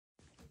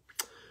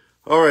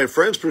All right,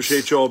 friends,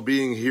 appreciate you all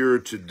being here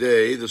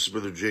today. This is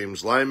Brother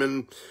James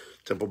Lyman,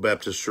 Temple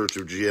Baptist Church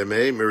of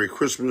GMA. Merry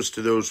Christmas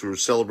to those who are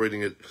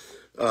celebrating it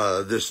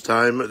this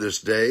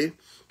day.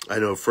 I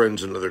know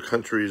friends in other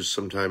countries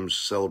sometimes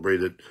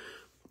celebrate it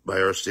by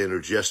our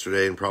standards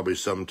yesterday and probably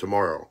some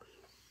tomorrow.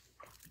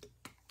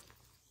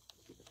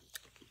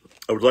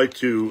 I would like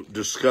to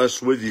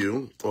discuss with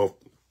you, well,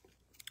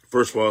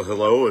 first of all,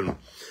 hello, and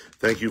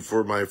thank you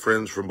for my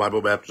friends from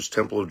Bible Baptist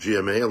Temple of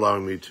GMA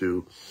allowing me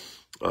to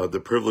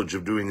the privilege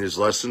of doing these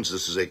lessons.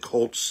 This is a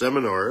cult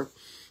seminar,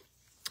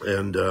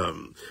 and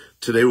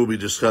today we'll be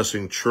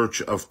discussing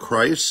Church of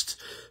Christ.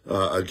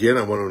 Again,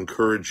 I want to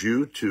encourage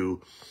you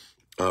to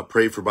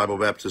pray for Bible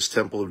Baptist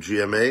Temple of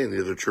GMA and the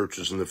other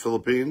churches in the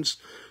Philippines.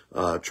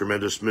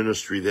 Tremendous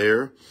ministry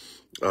there.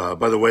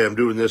 By the way, I'm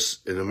doing this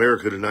in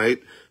America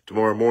tonight.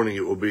 Tomorrow morning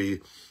it will be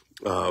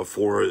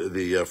for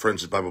the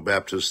Friends of Bible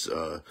Baptist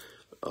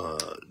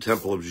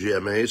Temple of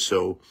GMA,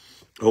 so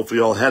hopefully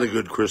you all had a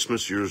good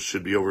Christmas. Yours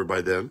should be over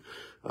by then.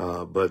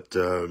 But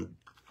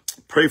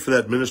pray for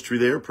that ministry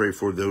there. Pray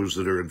for those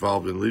that are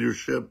involved in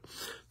leadership,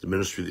 the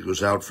ministry that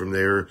goes out from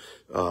there.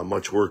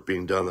 Much work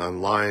being done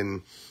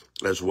online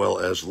as well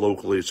as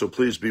locally. So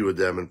please be with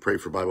them and pray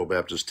for Bible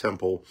Baptist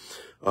Temple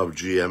of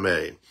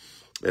GMA.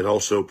 And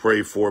also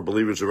pray for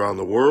believers around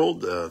the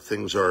world.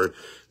 Things are,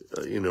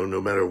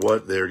 no matter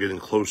what, they're getting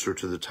closer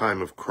to the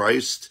time of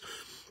Christ.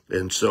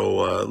 And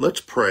so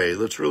let's pray.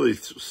 Let's really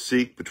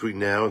seek between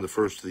now and the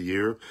first of the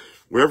year,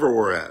 wherever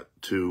we're at,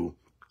 to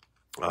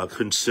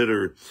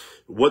consider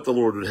what the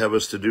Lord would have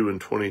us to do in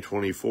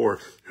 2024.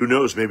 Who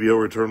knows, maybe he'll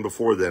return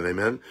before then,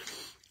 amen?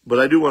 But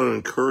I do want to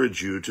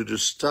encourage you to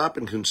just stop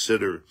and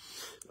consider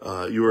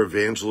your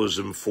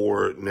evangelism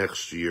for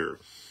next year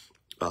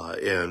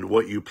and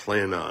what you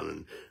plan on,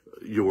 and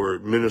your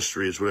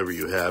ministries, whatever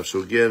you have.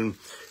 So again,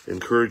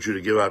 encourage you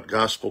to give out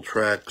gospel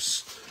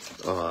tracts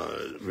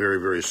very,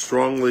 very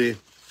strongly,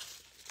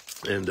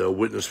 and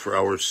witness for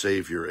our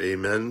Savior.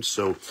 Amen.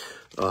 So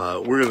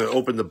we're going to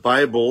open the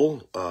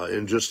Bible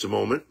in just a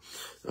moment.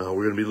 We're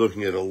going to be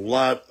looking at a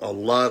lot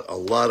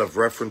of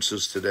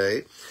references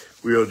today.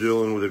 We are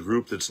dealing with a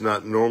group that's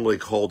not normally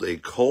called a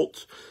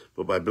cult,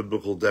 but by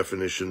biblical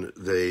definition,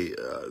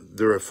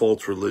 they're a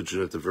false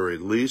religion at the very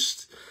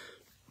least.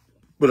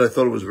 But I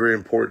thought it was very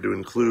important to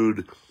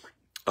include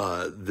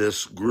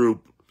this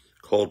group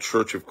called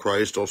Church of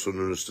Christ, also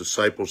known as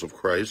Disciples of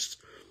Christ,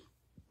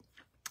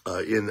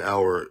 in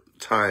our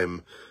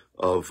time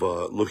of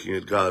looking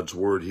at God's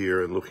Word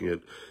here and looking at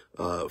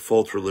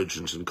false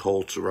religions and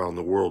cults around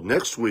the world.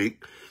 Next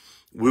week,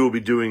 we will be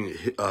doing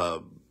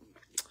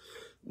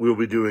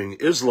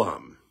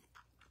Islam.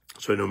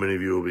 So I know many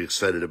of you will be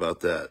excited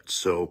about that.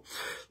 So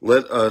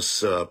let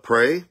us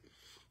pray,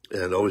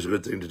 and always a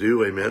good thing to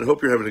do. Amen.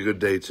 Hope you're having a good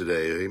day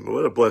today.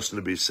 What a blessing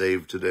to be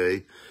saved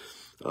today.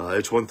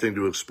 It's one thing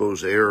to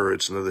expose error.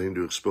 It's another thing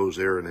to expose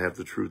error and have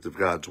the truth of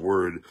God's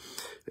Word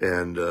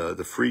and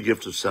the free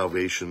gift of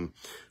salvation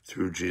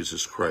through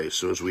Jesus Christ.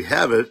 So as we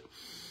have it,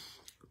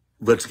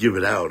 let's give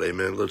it out.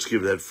 Amen. Let's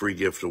give that free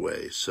gift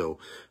away. So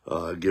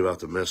give out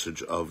the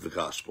message of the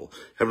gospel.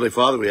 Heavenly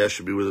Father, we ask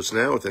you to be with us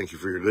now. Thank you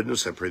for your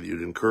goodness. I pray that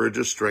you'd encourage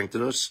us,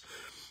 strengthen us.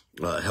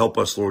 Help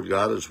us, Lord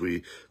God, as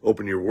we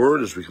open your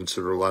word, as we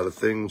consider a lot of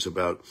things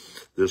about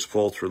this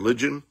false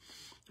religion,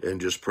 and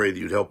just pray that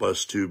you'd help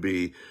us to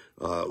be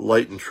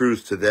light and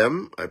truth to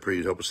them. I pray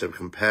you'd help us have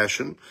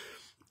compassion,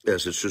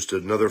 as it's just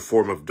another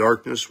form of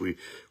darkness. We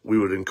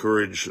would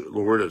encourage,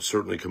 Lord,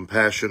 certainly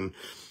compassion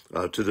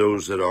to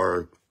those that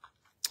are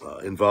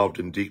involved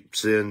in deep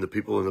sin, the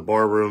people in the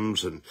bar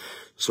rooms and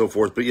so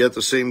forth. But yet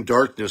the same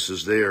darkness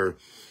is there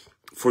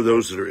for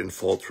those that are in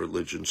false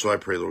religion. So I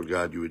pray, Lord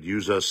God, you would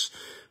use us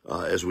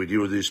as we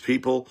deal with these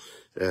people.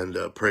 And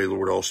pray,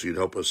 Lord, also you'd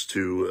help us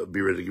to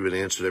be ready to give an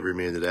answer to every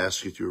man that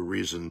asks you through a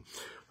reason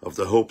of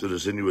the hope that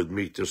is in you with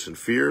meekness and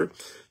fear.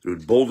 That we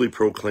would boldly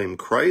proclaim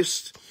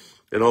Christ.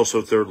 And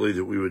also, thirdly,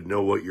 that we would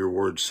know what your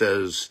word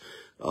says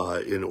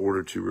in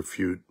order to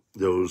refute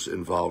those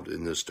involved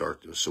in this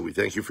darkness. So we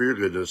thank you for your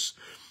goodness.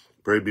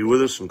 Pray be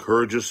with us,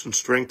 encourage us, and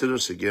strengthen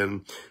us.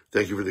 Again,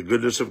 thank you for the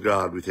goodness of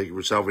God. We thank you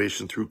for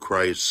salvation through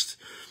Christ.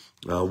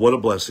 What a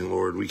blessing,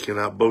 Lord. We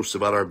cannot boast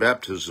about our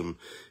baptism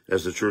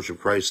as the Church of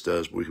Christ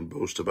does, but we can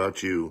boast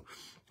about you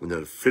and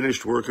the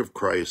finished work of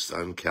Christ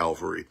on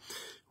Calvary.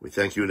 We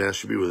thank you and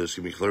ask you to be with us.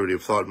 Give me clarity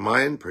of thought and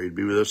mind. Pray to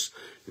be with us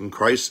in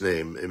Christ's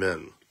name.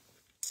 Amen.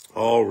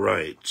 All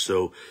right.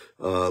 So,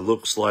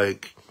 looks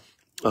like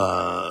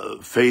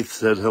Faith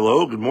said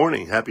hello. Good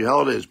morning. Happy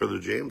holidays, Brother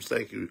James.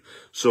 Thank you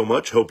so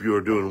much. Hope you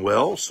are doing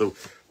well. So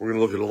we're going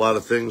to look at a lot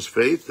of things,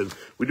 Faith. And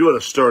we do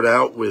want to start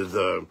out with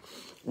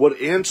what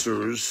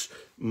answers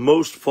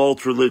most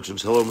false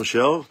religions. Hello,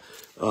 Michelle.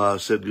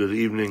 Said good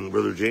evening,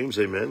 Brother James.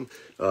 Amen.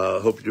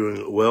 Hope you're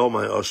doing well,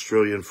 my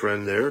Australian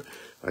friend there.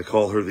 I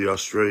call her the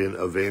Australian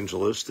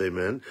evangelist.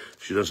 Amen.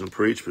 She doesn't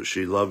preach, but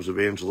she loves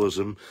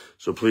evangelism.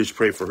 So please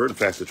pray for her. In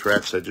fact, the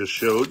tracts I just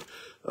showed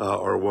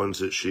are ones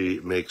that she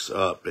makes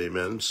up.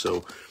 Amen.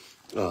 So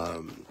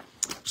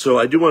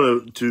I do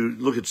want to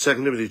look at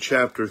 2 Timothy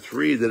chapter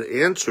 3 that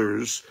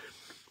answers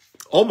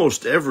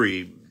almost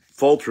every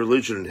false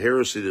religion and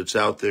heresy that's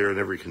out there and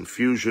every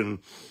confusion.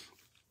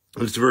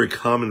 It's a very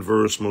common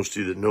verse. Most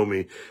of you that know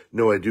me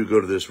know I do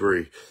go to this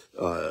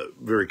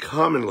very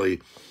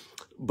commonly.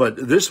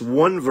 But this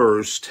one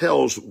verse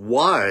tells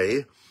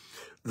why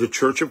the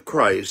Church of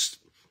Christ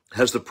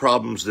has the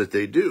problems that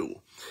they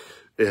do.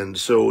 And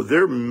so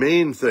their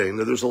main thing,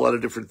 now there's a lot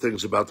of different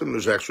things about them.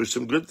 There's actually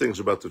some good things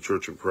about the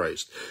Church of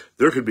Christ.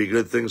 There could be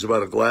good things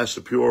about a glass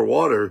of pure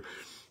water,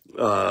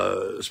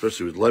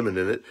 especially with lemon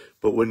in it.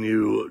 But when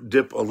you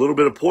dip a little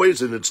bit of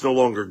poison, it's no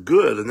longer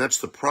good. And that's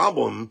the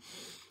problem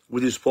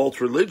with these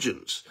false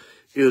religions,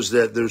 is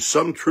that there's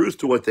some truth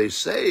to what they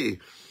say,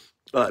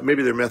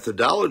 maybe their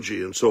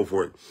methodology and so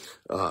forth.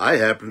 I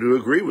happen to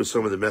agree with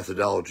some of the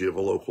methodology of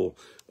a local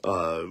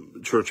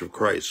Church of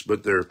Christ,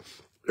 but their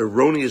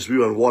erroneous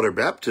view on water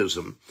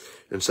baptism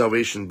and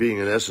salvation being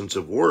an essence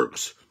of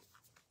works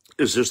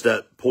is just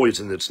that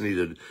poison that's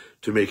needed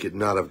to make it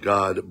not of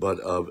God, but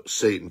of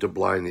Satan, to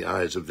blind the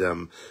eyes of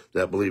them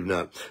that believe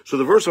not. So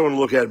the verse I want to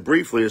look at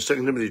briefly is 2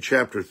 Timothy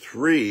chapter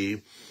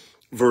 3,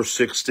 verse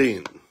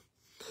 16.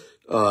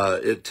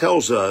 It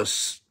tells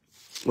us,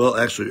 well,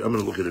 actually, I'm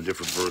going to look at a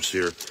different verse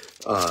here.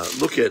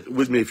 Look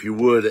with me, if you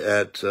would,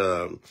 at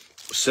 2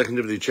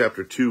 Timothy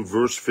chapter 2,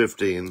 verse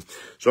 15.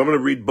 So I'm going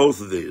to read both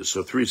of these.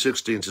 So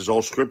 3:16 says,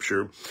 all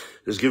scripture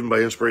is given by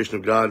inspiration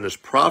of God and is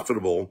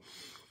profitable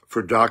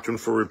for doctrine,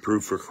 for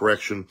reproof, for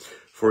correction,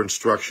 for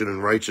instruction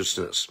in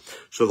righteousness.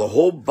 So the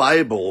whole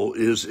Bible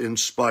is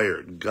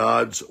inspired,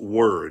 God's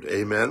word.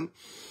 Amen?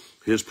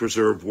 His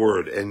preserved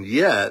word. And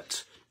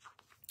yet,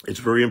 it's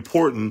very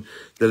important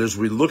that as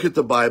we look at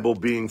the Bible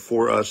being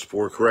for us,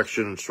 for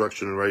correction,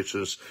 instruction, and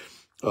righteousness,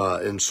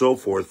 and so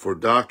forth, for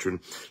doctrine,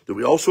 that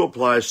we also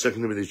apply 2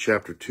 Timothy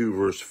chapter 2,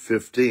 verse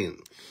 15.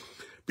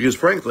 Because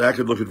frankly, I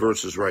could look at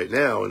verses right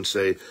now and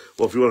say,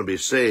 well, if you want to be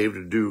saved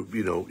and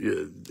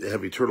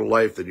have eternal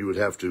life, then you would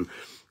have to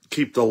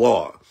keep the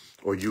law,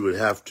 or you would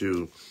have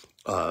to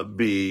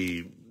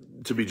be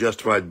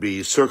justified,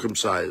 be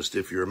circumcised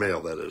if you're a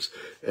male, that is,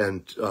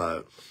 and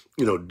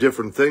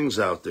different things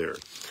out there.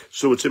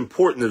 So it's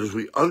important that as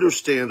we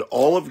understand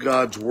all of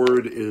God's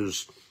word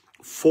is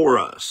for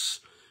us,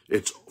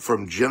 it's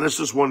from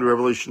Genesis 1 to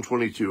Revelation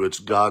 22, it's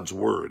God's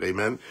word,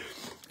 amen?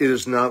 It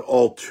is not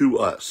all to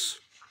us.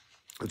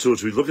 And so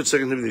as we look at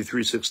 2 Timothy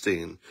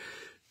 3:16,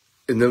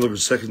 and then look at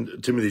 2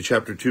 Timothy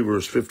chapter 2,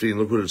 verse 15,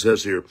 look what it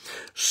says here.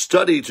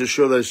 Study to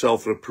show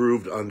thyself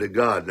approved unto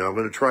God. Now I'm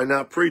going to try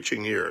not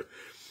preaching here.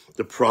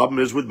 The problem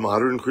is with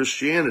modern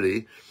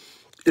Christianity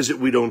is that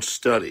we don't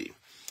study.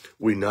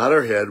 We nod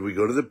our head, we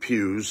go to the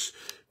pews,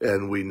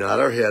 and we nod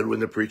our head when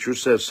the preacher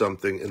says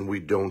something, and we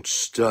don't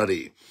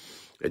study.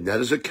 And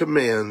that is a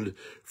command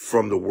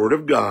from the Word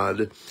of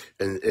God,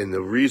 and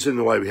the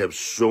reason why we have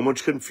so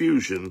much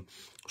confusion,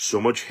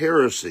 so much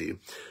heresy,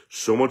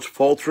 so much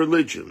false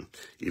religion,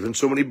 even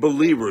so many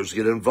believers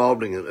getting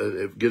involved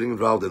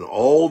in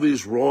all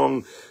these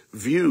wrong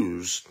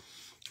views,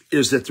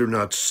 is that they're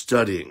not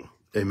studying.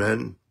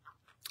 Amen?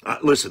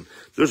 Listen,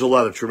 there's a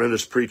lot of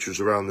tremendous preachers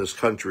around this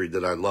country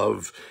that I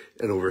love,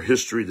 and over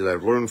history that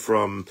I've learned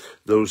from,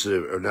 those that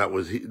are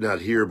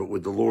not here, but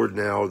with the Lord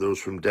now, those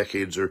from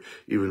decades or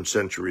even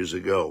centuries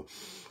ago.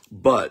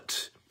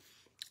 But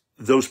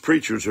those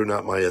preachers are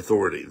not my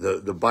authority.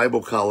 The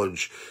Bible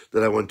college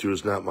that I went to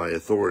is not my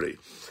authority.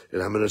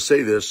 And I'm going to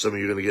say this, some of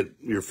you are going to get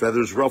your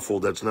feathers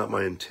ruffled. That's not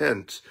my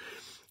intent.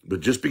 But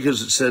just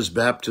because it says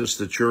Baptist,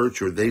 the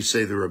church, or they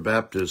say they're a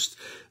Baptist,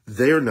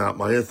 they are not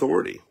my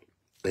authority.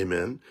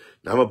 Amen.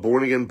 Now, I'm a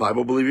born-again,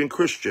 Bible-believing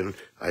Christian.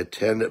 I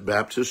attend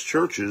Baptist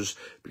churches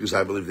because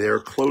I believe they are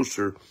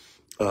closer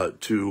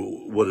to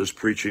what is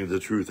preaching the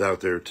truth out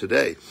there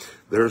today.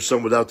 There are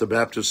some without the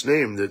Baptist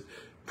name that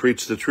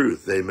preach the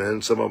truth.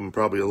 Amen. Some of them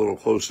probably a little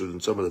closer than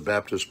some of the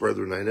Baptist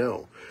brethren I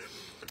know.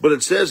 But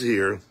it says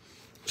here,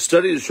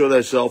 study to show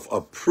thyself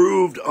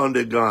approved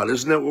unto God.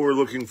 Isn't that what we're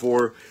looking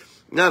for?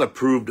 Not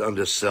approved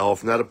unto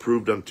self, not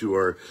approved unto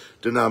our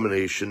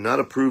denomination, not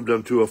approved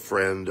unto a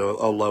friend,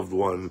 a loved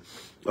one,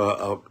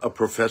 a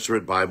professor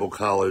at Bible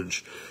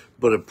college,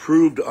 but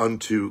approved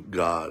unto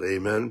God.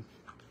 Amen.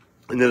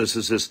 And then it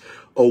says this,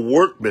 a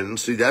workman.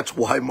 See, that's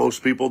why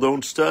most people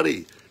don't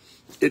study.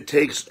 It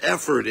takes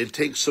effort. It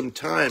takes some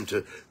time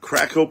to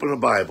crack open a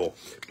Bible,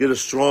 get a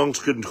Strong's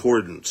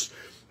Concordance.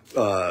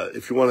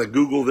 If you want to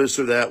Google this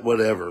or that,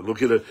 whatever,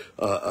 look at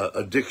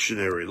a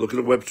dictionary, look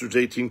at Webster's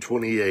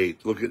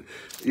 1828, look at,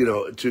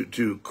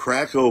 to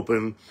crack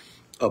open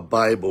a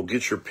Bible,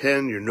 get your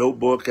pen, your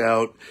notebook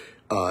out,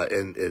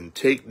 and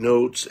take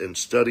notes and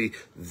study.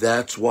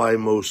 That's why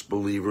most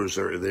believers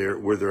are there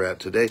where they're at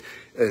today.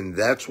 And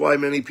that's why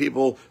many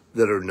people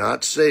that are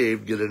not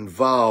saved get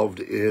involved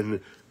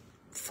in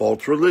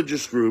false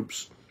religious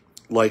groups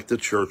like the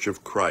Church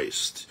of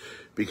Christ,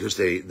 because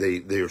they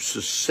are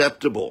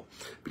susceptible,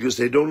 because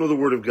they don't know the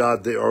Word of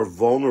God. They are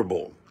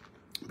vulnerable,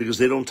 because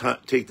they don't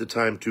take the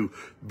time to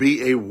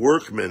be a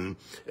workman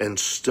and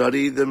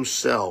study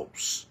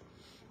themselves.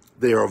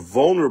 They are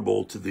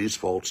vulnerable to these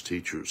false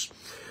teachers.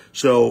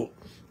 So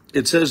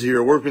it says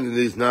here, workmen in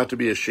these not to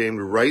be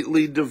ashamed,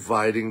 rightly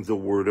dividing the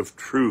word of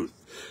truth.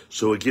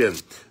 So again,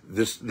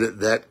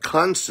 that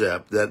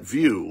concept, that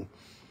view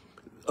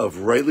of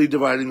rightly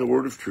dividing the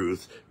word of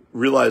truth,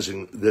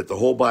 realizing that the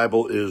whole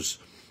Bible is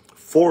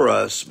for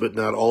us, but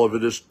not all of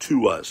it is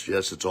to us.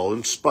 Yes, it's all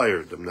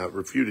inspired. I'm not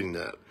refuting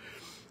that.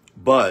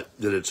 But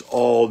that it's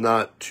all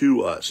not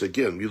to us.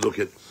 Again, you look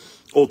at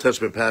Old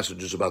Testament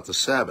passages about the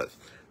Sabbath,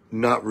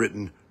 not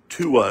written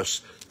to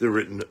us, they're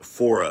written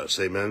for us.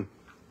 Amen.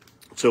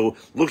 So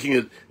looking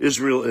at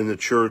Israel and the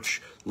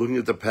church, looking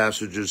at the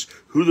passages,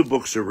 who the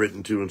books are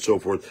written to and so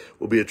forth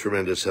will be a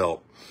tremendous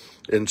help.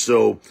 And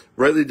so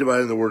rightly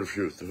dividing the word of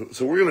truth.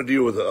 So we're going to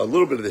deal with a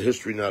little bit of the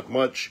history, not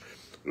much,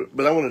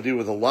 but I want to deal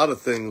with a lot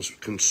of things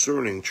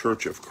concerning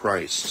Church of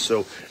Christ.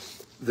 So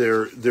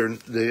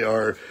they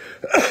are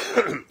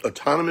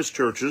autonomous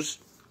churches.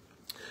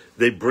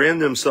 They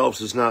brand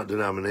themselves as not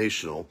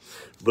denominational,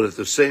 but at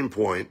the same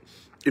point,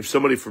 if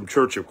somebody from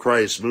Church of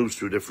Christ moves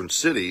to a different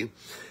city,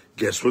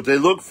 guess what they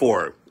look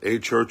for? A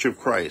Church of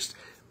Christ.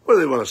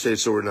 Whether they want to say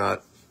so or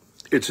not,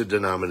 it's a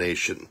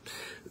denomination.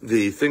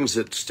 The things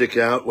that stick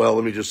out, well,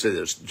 let me just say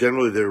this.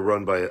 Generally, they're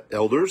run by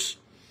elders,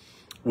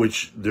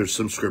 which there's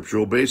some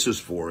scriptural basis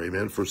for.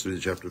 Amen. 1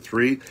 Timothy chapter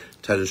 3,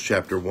 Titus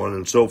chapter 1,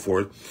 and so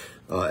forth.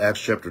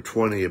 Acts chapter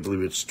 20, I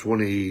believe it's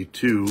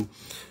 22,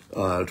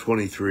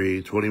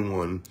 23,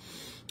 21,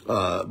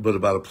 but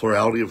about a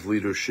plurality of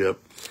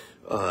leadership.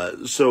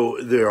 So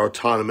they're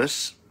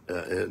autonomous.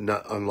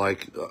 Not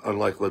unlike,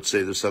 let's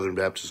say, the Southern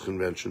Baptist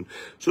Convention.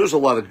 So there's a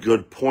lot of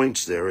good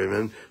points there,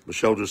 amen.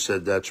 Michelle just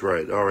said that's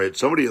right. All right,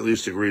 somebody at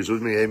least agrees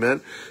with me,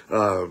 amen.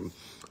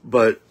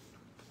 But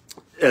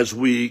as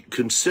we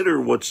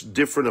consider what's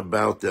different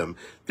about them,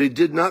 they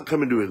did not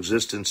come into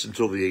existence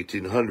until the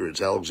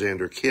 1800s.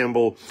 Alexander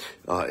Campbell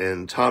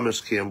and Thomas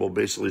Campbell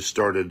basically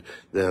started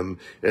them,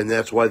 and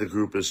that's why the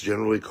group is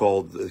generally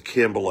called the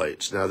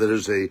Campbellites. Now, that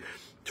is a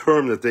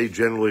term that they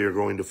generally are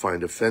going to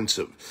find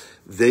offensive.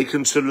 They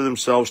consider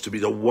themselves to be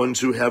the ones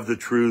who have the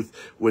truth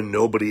when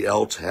nobody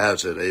else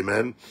has it.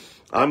 Amen.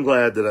 I'm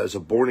glad that as a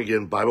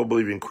born-again,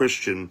 Bible-believing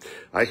Christian,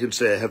 I can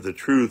say I have the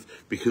truth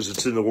because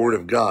it's in the Word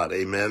of God.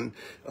 Amen.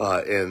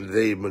 And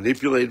they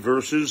manipulate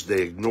verses,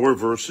 they ignore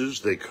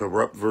verses, they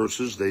corrupt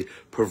verses, they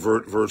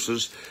pervert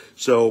verses.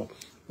 So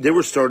they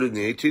were started in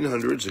the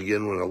 1800s,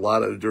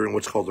 again, during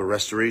what's called the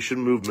Restoration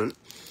Movement.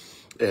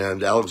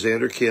 And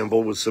Alexander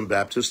Campbell, with some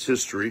Baptist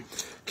history,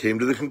 came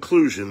to the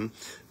conclusion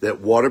that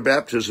water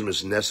baptism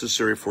is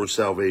necessary for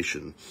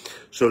salvation.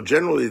 So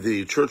generally,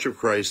 the Church of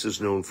Christ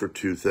is known for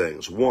two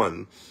things.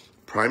 One,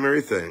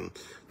 primary thing,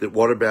 that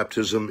water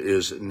baptism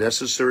is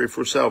necessary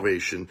for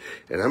salvation.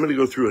 And I'm going to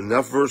go through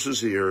enough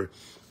verses here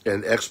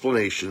and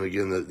explanation,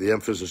 again, the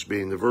emphasis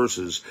being the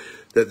verses,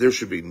 that there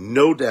should be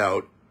no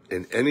doubt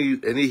in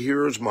any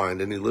hearer's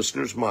mind, any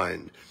listener's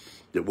mind,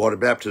 that water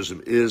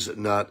baptism is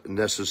not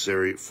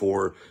necessary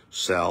for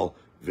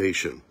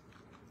salvation.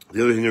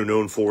 The other thing they're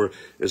known for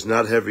is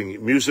not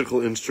having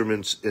musical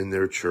instruments in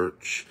their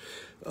church.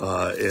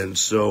 And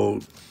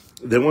so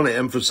they want to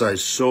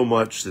emphasize so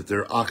much that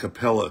they're a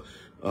cappella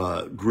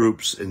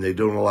groups, and they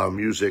don't allow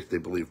music. They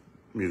believe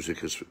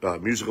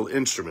musical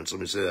instruments,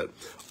 let me say that,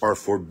 are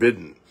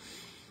forbidden.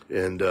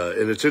 And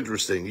it's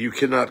interesting. You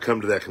cannot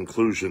come to that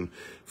conclusion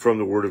from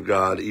the Word of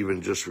God,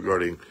 even just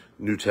regarding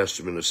New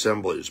Testament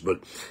assemblies. But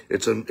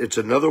it's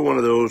another one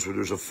of those where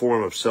there's a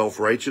form of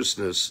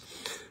self-righteousness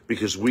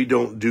because we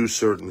don't do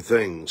certain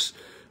things.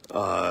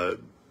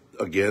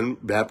 Again,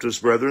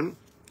 Baptist brethren,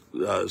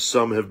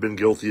 some have been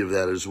guilty of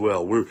that as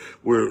well.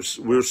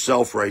 We're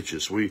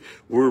self-righteous.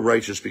 We're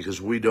righteous because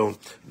we don't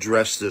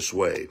dress this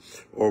way,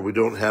 or we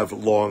don't have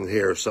long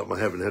hair, something I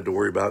haven't had to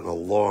worry about in a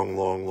long,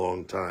 long,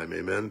 long time.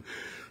 Amen.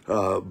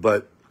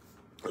 But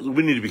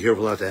we need to be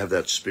careful not to have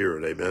that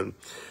spirit. Amen.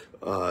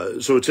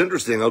 So it's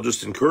interesting. I'll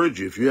just encourage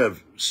you, if you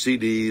have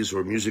CDs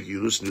or music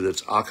you listen to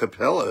that's a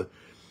cappella,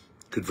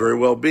 could very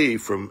well be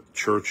from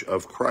Church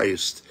of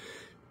Christ,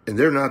 and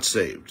they're not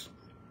saved.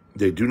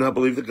 They do not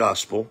believe the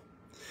gospel.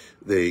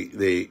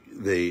 They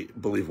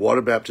believe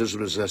water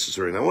baptism is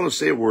necessary. And I want to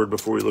say a word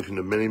before we look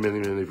into many, many,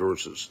 many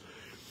verses.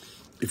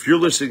 If you're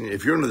listening,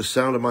 if you're under the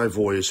sound of my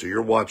voice or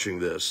you're watching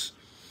this,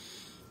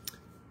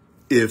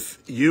 if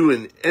you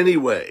in any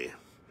way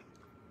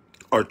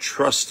are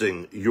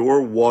trusting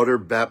your water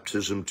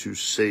baptism to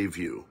save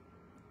you,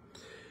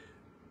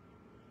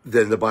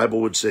 then the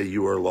Bible would say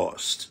you are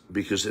lost,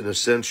 because in a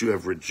sense you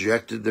have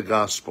rejected the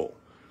gospel.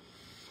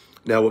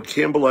 Now, what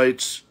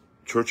Campbellites,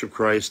 Church of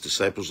Christ,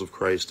 Disciples of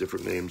Christ,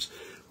 different names,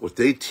 what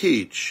they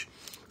teach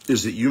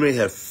is that you may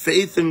have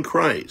faith in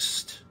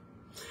Christ,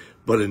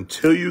 but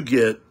until you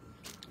get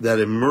that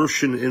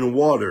immersion in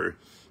water,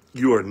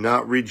 you are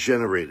not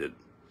regenerated.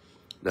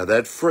 Now,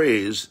 that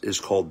phrase is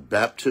called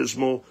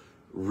baptismal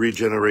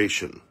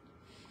regeneration.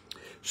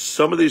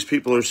 Some of these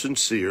people are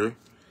sincere,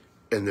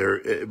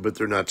 but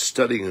they're not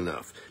studying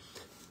enough.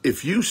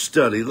 If you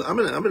study, I'm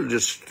gonna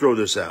just throw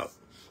this out.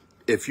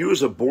 If you,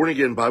 as a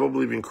born-again,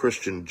 Bible-believing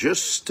Christian,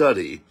 just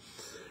study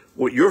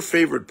what your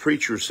favorite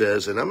preacher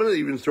says, and I'm going to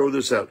even throw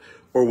this out,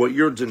 or what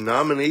your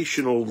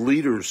denominational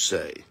leaders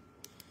say,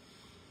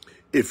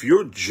 if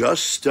you're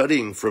just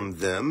studying from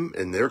them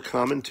and their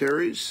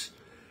commentaries,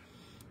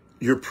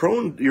 you're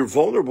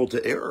vulnerable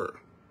to error,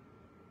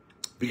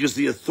 because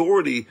the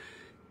authority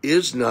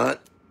is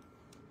not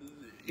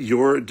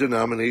your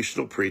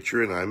denominational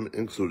preacher, and I'm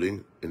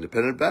including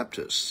independent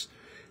Baptists.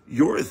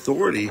 Your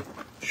authority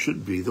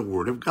should be the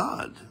Word of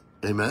God.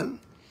 Amen?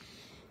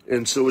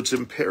 And so it's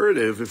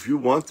imperative, if you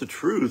want the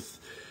truth,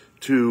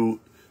 to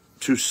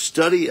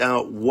study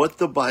out what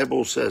the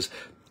Bible says.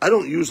 I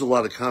don't use a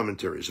lot of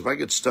commentaries. If I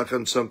get stuck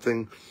on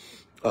something,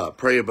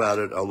 pray about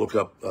it. I'll look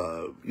up,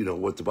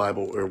 what the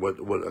Bible or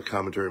what a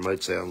commentary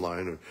might say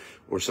online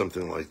or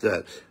something like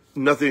that.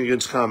 Nothing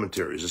against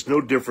commentaries. It's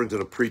no different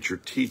than a preacher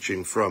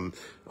teaching from,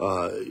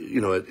 at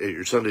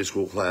your Sunday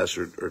school class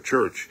or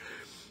church.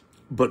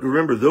 But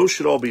remember, those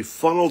should all be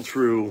funneled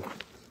through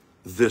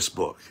this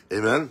book.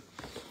 Amen?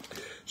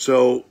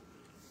 So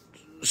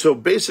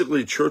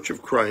basically, Church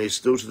of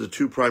Christ, those are the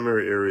two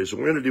primary areas.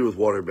 And we're going to deal with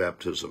water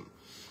baptism.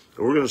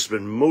 And we're going to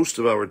spend most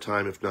of our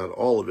time, if not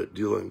all of it,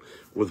 dealing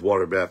with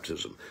water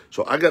baptism.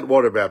 So I got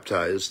water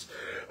baptized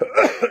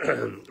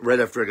right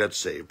after I got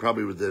saved,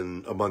 probably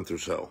within a month or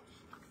so.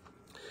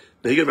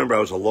 Now, you got to remember, I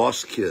was a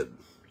lost kid,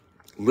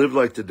 lived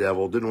like the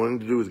devil, didn't want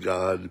anything to do with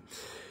God.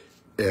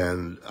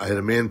 And I had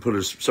a man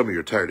some of you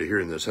are tired of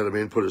hearing this, had a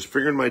man put his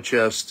finger in my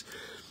chest,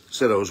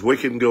 said I was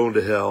wicked and going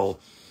to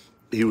hell.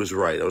 He was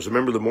right. I was a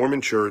member of the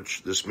Mormon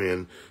church. This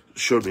man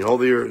showed me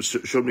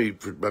showed me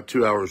for about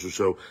 2 hours or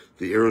so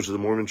the errors of the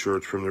Mormon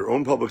church from their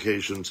own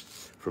publications,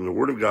 from the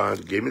Word of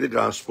God, gave me the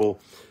gospel,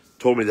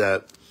 told me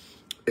that,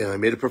 and I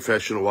made a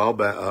profession a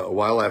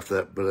while after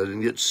that, but I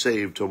didn't get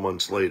saved till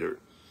months later,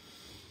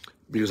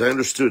 because I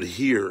understood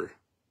here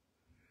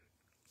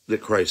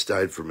that Christ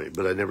died for me,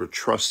 but I never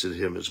trusted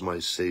him as my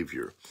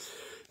Savior.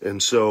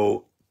 And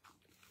so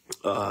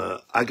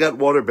I got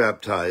water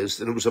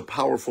baptized, and it was a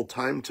powerful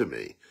time to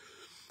me.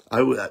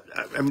 I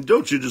mean,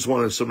 don't you just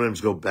want to sometimes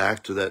go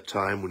back to that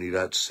time when you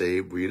got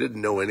saved, where you didn't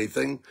know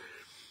anything,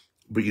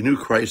 but you knew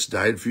Christ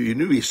died for you? You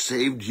knew he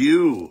saved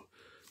you.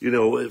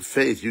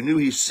 Faith, you knew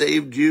he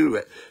saved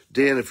you.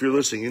 Dan, if you're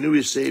listening, you knew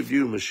he saved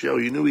you. Michelle,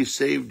 you knew he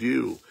saved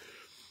you.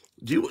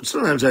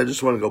 Sometimes I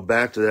just want to go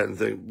back to that and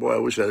think, boy, I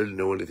wish I didn't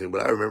know anything,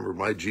 but I remember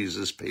my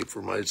Jesus paid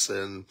for my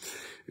sin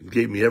and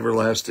gave me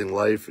everlasting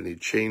life, and he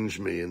changed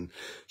me. And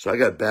so I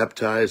got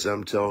baptized.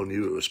 I'm telling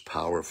you, it was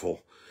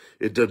powerful.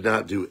 It did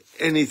not do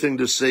anything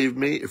to save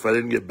me. If I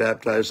didn't get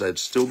baptized, I'd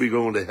still be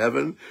going to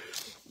heaven.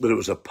 But it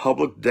was a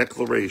public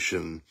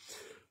declaration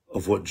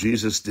of what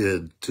Jesus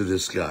did to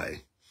this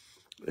guy.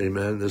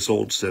 Amen. This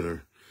old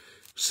sinner,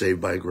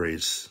 saved by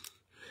grace.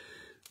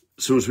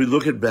 So as we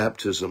look at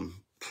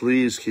baptism,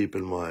 please keep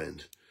in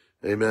mind,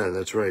 amen,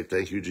 that's right,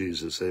 thank you,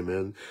 Jesus,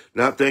 amen.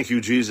 Not thank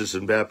you, Jesus,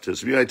 in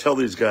baptism. I tell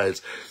these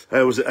guys, I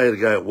had a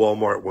guy at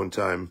Walmart one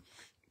time,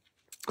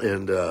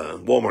 and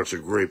Walmart's a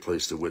great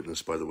place to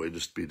witness, by the way,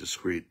 just be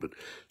discreet. But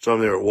so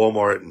I'm there at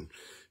Walmart,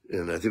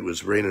 and I think it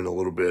was raining a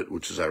little bit,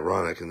 which is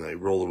ironic, and I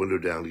roll the window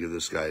down to give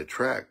this guy a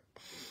tract.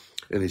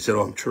 And he said,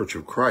 I'm Church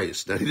of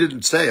Christ. Now, he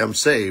didn't say I'm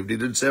saved. He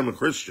didn't say I'm a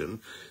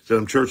Christian. He said,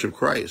 I'm Church of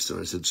Christ.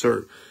 And I said,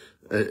 sir,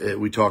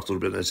 we talked a little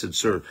bit, and I said,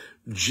 sir,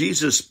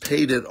 Jesus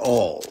paid it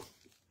all.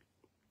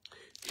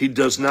 He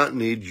does not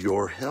need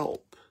your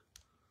help.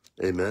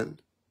 Amen?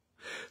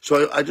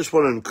 So I just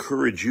want to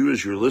encourage you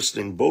as you're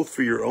listening, both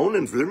for your own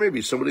and for there may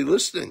be somebody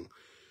listening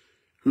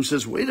who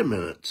says, wait a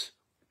minute,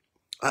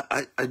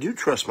 I do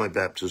trust my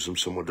baptism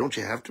somewhat. Don't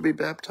you have to be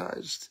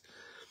baptized?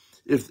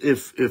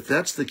 If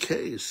that's the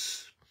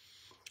case,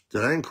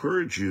 then I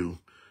encourage you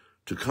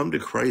to come to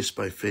Christ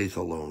by faith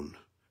alone.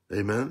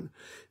 Amen?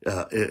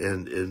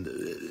 And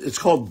it's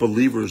called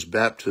believer's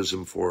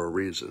baptism for a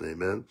reason.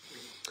 Amen?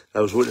 I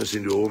was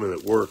witnessing to a woman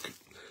at work,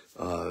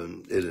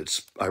 and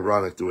it's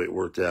ironic the way it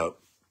worked out.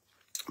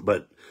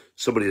 But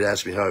somebody had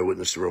asked me how I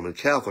witnessed to Roman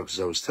Catholics. As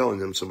I was telling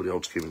them, somebody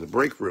else came in the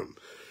break room,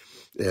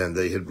 and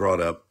they had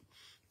brought up,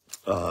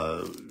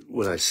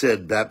 when I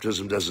said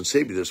baptism doesn't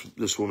save you,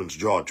 this woman's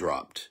jaw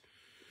dropped.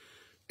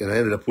 And I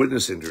ended up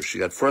witnessing to her. She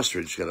got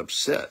frustrated. She got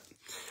upset.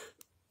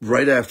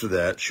 Right after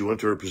that, she went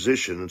to her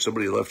position, and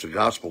somebody left a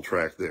gospel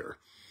tract there.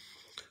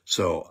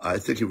 So I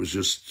think it was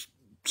just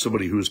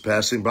somebody who was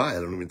passing by. I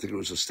don't even think it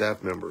was a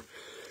staff member.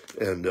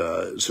 And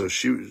so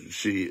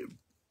she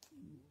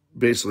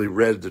basically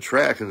read the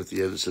tract, and at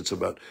the end it said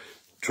something about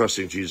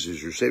trusting Jesus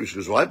as your Savior. She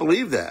goes, well, I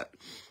believe that.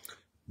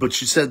 But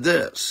she said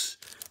this.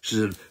 She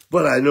said,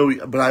 but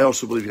I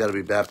also believe you got to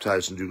be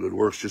baptized and do good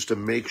works just to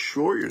make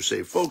sure you're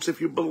saved. Folks,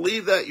 if you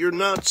believe that, you're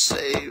not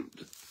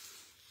saved.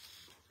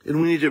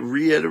 And we need to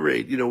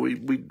reiterate,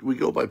 we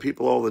go by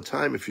people all the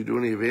time. If you do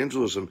any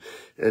evangelism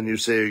and you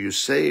say, are you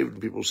saved?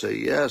 And people say,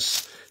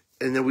 yes.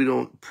 And then we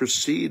don't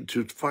proceed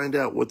to find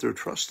out what they're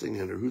trusting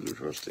in or who they're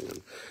trusting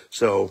in.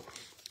 So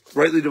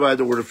rightly divide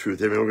the word of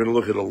truth. Amen. We're going to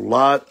look at a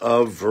lot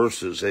of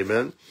verses.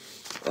 Amen.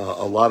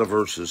 A lot of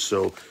verses.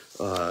 So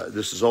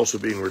this is also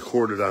being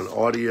recorded on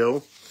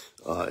audio.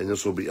 And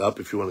this will be up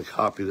if you want to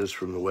copy this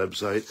from the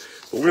website.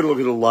 But we're going to look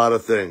at a lot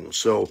of things.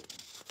 So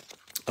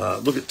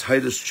Look at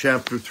Titus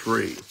chapter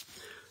 3.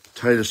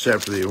 Titus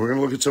chapter 3. We're going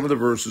to look at some of the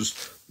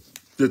verses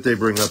that they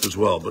bring up as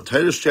well. But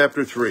Titus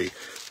chapter 3,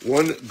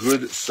 one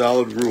good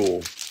solid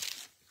rule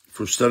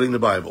for studying the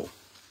Bible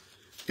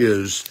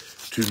is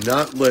to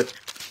not let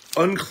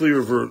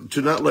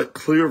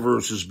clear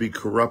verses be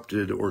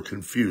corrupted or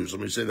confused.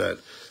 Let me say that,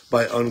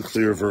 by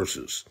unclear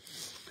verses.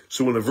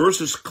 So when a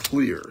verse is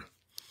clear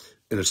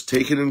and it's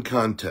taken in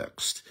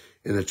context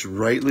and it's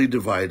rightly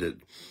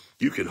divided,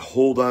 you can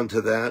hold on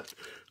to that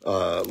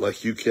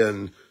like you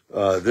can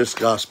this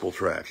gospel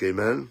track.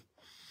 Amen?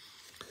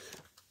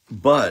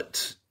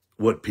 But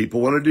what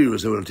people want to do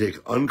is they want to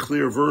take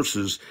unclear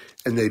verses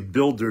and they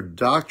build their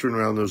doctrine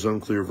around those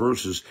unclear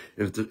verses.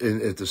 And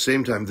at the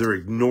same time, they're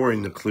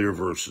ignoring the clear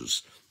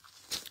verses.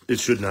 It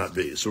should not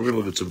be. So we're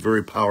going to look at some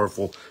very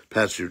powerful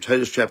passages here.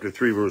 Titus chapter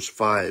 3, verse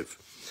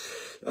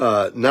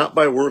 5. Not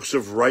by works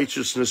of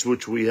righteousness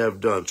which we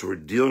have done. So we're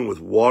dealing with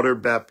water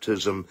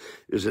baptism.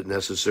 Is it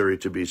necessary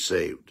to be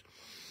saved?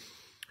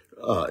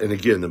 And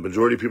again, the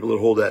majority of people that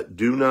hold that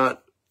do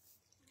not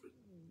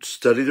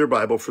study their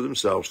Bible for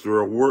themselves.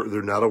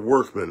 They're not a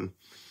workman.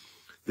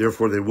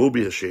 Therefore, they will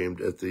be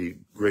ashamed at the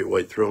great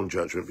white throne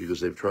judgment because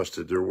they've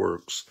trusted their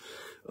works.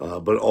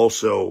 But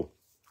also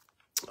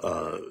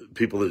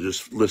people that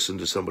just listen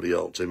to somebody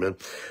else. Amen.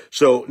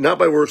 So, not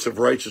by works of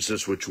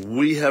righteousness which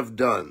we have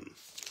done.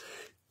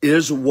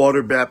 Is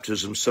water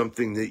baptism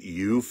something that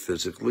you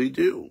physically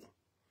do?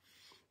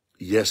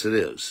 Yes, it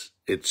is.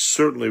 It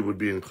certainly would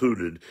be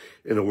included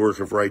in a work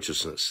of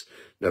righteousness.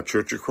 Now,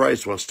 Church of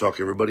Christ wants to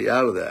talk everybody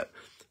out of that.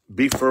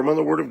 Be firm on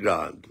the Word of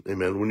God.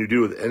 Amen. When you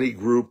do with any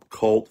group,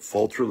 cult,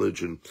 false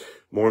religion,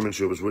 Mormons,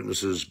 Jehovah's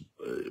Witnesses,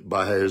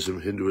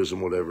 Baha'ism,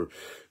 Hinduism, whatever,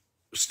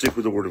 stick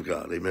with the Word of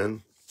God.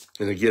 Amen.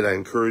 And again, I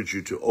encourage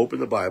you to open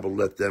the Bible,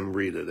 let them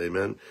read it.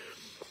 Amen.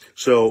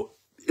 So,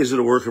 is it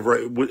a work of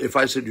right? If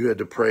I said you had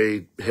to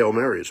pray Hail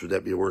Marys, would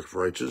that be a work of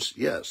righteousness?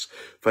 Yes.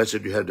 If I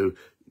said you had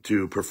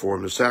to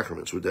perform the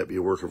sacraments, would that be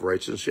a work of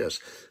righteousness? Yes.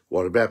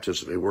 Water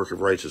baptism, a work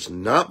of righteousness,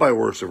 not by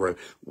works of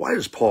righteousness. Why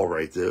does Paul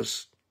write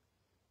this?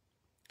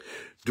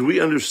 Do we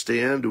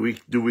understand? Do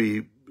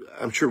we,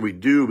 I'm sure we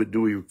do, but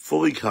do we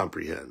fully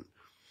comprehend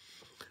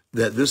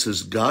that this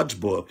is God's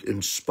book,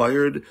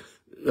 inspired,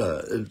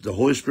 the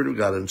Holy Spirit of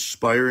God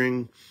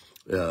inspiring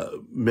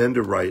men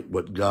to write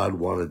what God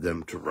wanted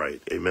them to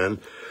write? Amen.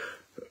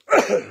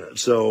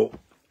 So,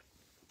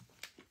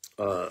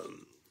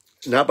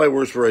 not by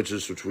works of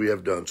righteousness which we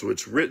have done. So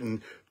it's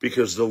written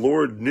because the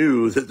Lord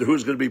knew that there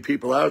was going to be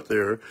people out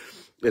there,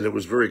 and it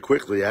was very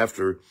quickly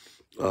after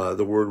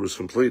the word was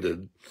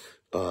completed,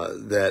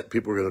 that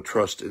people are going to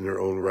trust in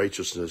their own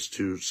righteousness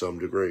to some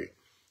degree.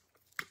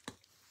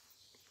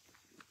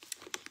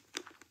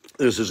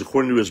 This is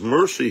according to his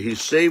mercy, he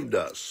saved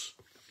us.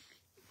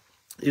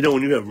 You know,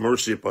 when you have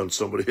mercy upon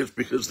somebody, it's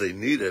because they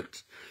need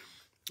it.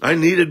 I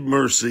needed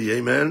mercy,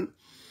 amen?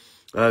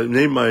 I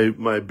named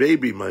my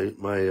baby, my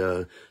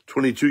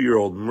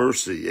 22-year-old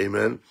Mercy,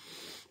 amen?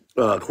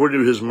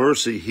 According to his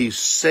mercy, he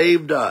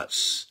saved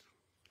us.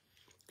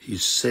 He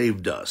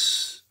saved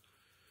us.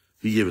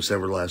 He gave us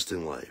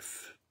everlasting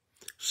life.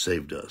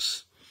 Saved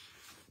us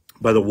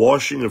by the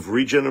washing of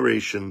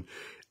regeneration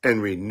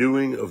and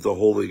renewing of the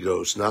Holy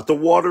Ghost, not the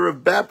water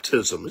of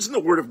baptism. Isn't the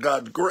Word of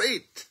God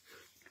great?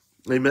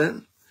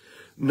 Amen.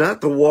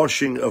 Not the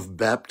washing of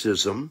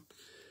baptism.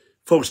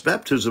 Folks,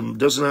 baptism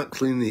does not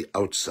clean the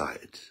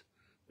outside.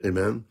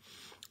 Amen.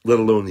 Let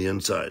alone the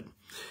inside.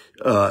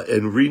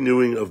 And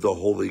renewing of the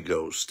Holy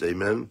Ghost.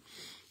 Amen.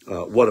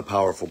 What a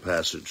powerful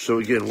passage. So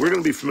again, we're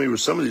going to be familiar with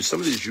some of these.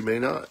 Some of these you may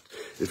not.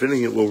 If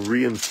anything, it will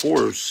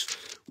reinforce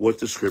what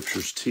the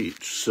scriptures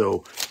teach.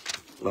 So,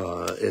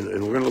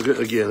 and we're going to look at,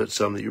 again, at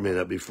some that you may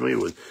not be familiar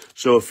with.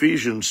 So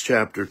Ephesians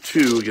chapter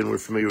 2, again, we're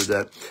familiar with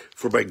that.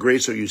 For by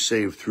grace are you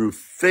saved through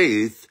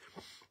faith,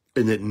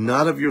 and that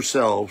not of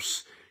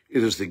yourselves,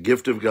 it is the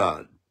gift of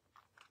God,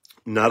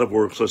 not of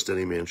works, lest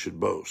any man should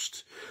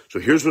boast. So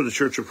here's what the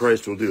Church of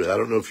Christ will do. I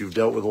don't know if you've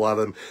dealt with a lot of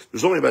them.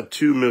 There's only about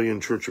 2 million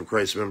Church of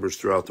Christ members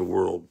throughout the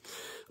world.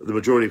 The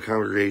majority of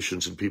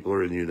congregations and people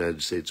are in the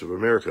United States of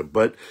America.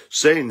 But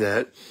saying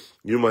that,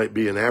 you might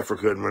be in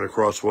Africa and run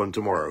across one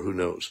tomorrow. Who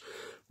knows?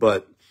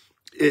 But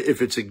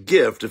if it's a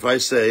gift, if I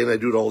say, and I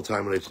do it all the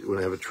time when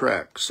I have a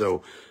track.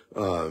 So,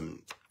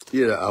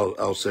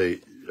 I'll say,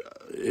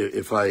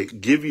 if I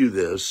give you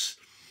this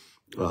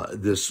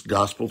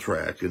gospel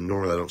track, and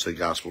normally I don't say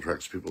gospel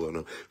tracks, people don't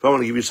know. If I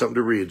want to give you something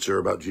to read, sir,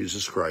 about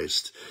Jesus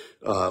Christ,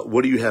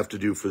 what do you have to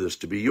do for this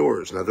to be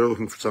yours? Now, they're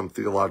looking for some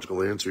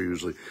theological answer,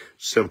 usually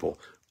simple.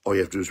 All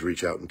you have to do is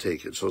reach out and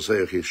take it. So I'll say,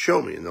 okay,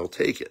 show me, and they'll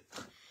take it.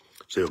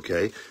 Say,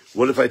 okay,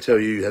 what if I tell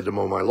you you had to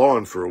mow my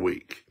lawn for a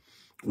week?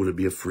 Would it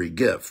be a free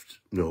gift?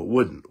 No, it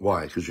wouldn't.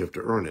 Why? Because you have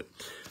to earn it.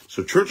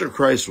 So Church of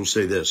Christ will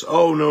say this,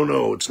 oh,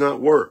 no, it's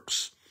not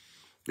works.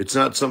 It's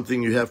not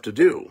something you have to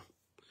do.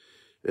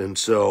 And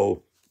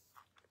so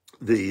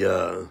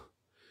the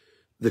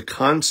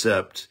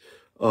concept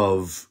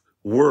of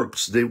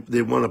works,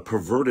 they want to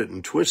pervert it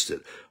and twist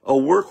it. A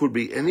work would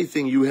be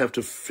anything you have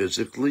to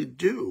physically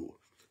do.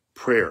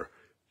 Prayer,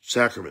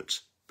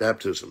 sacraments,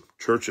 baptism,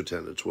 church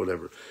attendance,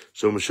 whatever.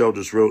 So Michelle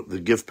just wrote,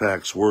 the gift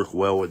packs work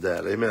well with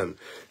that. Amen.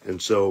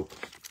 And so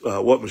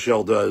what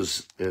Michelle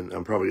does, and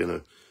I'm probably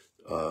going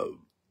to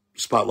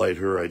spotlight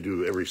her. I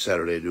do every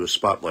Saturday. I do a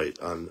spotlight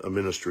on a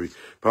ministry.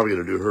 Probably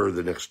going to do her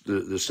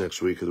this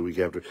next week or the week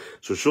after.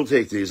 So she'll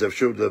take these. I've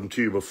showed them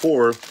to you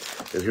before,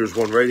 and here's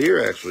one right here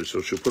actually.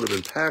 So she'll put them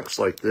in packs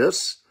like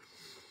this.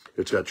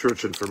 It's got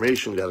church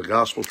information, got a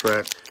gospel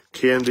tract,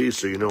 candy,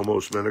 so you know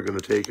most men are going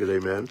to take it.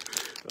 Amen.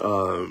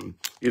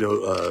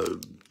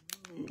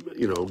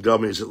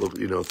 Gummies that look,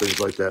 things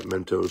like that,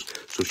 Mentos.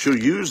 So she'll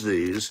use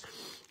these.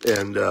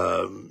 And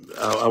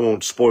I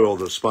won't spoil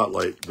the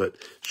spotlight, but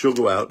she'll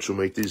go out, she'll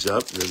make these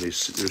up, and then they're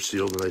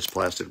sealed in a nice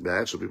plastic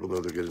bag so people know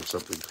they're getting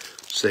something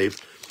safe.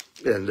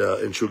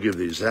 And she'll give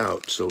these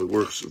out, so it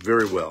works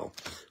very well.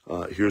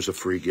 Here's a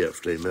free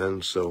gift,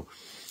 amen? So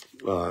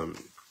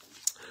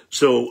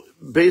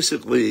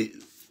basically,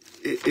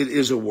 it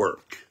is a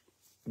work.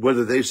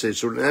 Whether they say,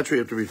 so naturally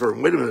you have to be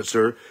firm. Wait a minute,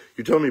 sir,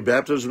 you're telling me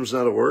baptism is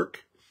not a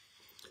work?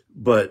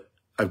 But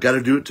I've got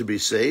to do it to be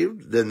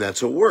saved? Then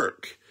that's a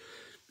work.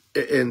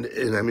 And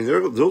I mean,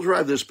 they'll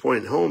drive this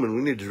point home, and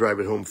we need to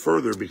drive it home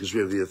further because we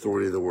have the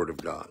authority of the Word of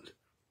God.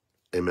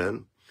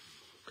 Amen?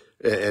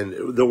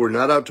 And though we're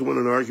not out to win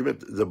an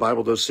argument, the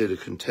Bible does say to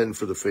contend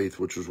for the faith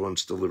which was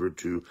once delivered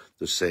to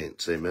the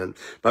saints. Amen?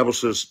 The Bible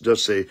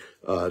does say,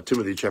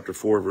 Timothy chapter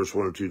 4, verse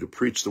 1 and 2, to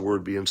preach the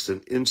word, be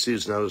instant, in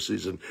season, out of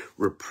season,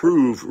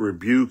 reprove,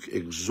 rebuke,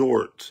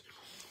 exhort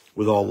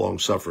with all long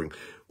suffering.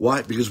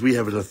 Why? Because we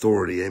have an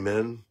authority.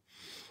 Amen?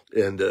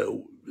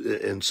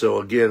 And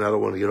so, again, I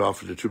don't want to get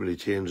off into too many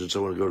tangents. I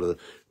want to go to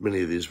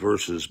many of these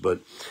verses.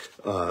 But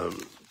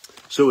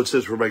so it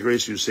says, for by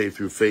grace you are saved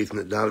through faith, and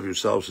that not of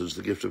yourselves is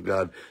the gift of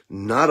God,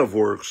 not of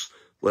works,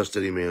 lest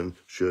any man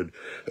should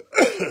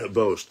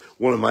boast.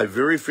 One of my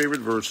very favorite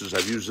verses,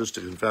 I've used this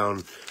to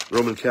confound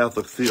Roman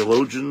Catholic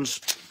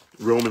theologians,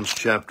 Romans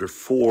chapter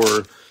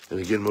 4. And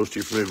again, most of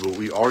you are familiar, but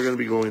we are going to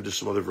be going into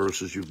some other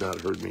verses you've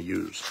not heard me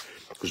use,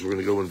 because we're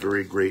going to go in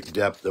very great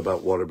depth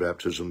about water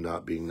baptism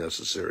not being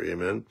necessary.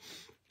 Amen?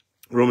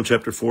 Romans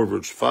chapter 4,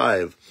 verse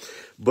 5,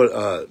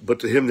 but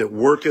to him that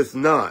worketh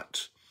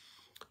not,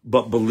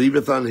 but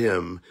believeth on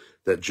him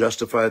that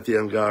justifieth the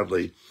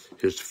ungodly,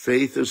 his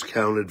faith is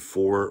counted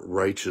for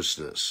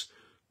righteousness.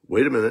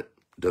 Wait a minute.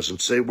 It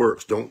doesn't say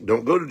works. Don't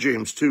go to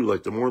James 2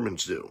 like the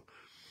Mormons do.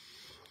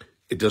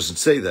 It doesn't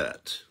say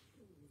that.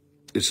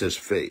 It says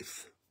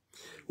faith.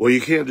 Well,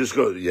 you can't just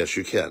go, yes,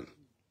 you can.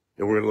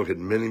 And we're going to look at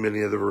many,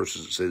 many other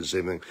verses that say the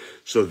same thing.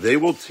 So they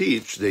will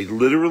teach, they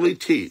literally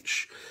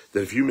teach,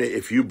 that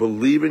if you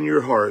believe in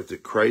your heart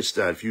that Christ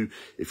died,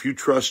 if you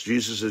trust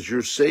Jesus as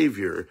your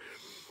Savior,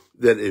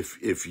 that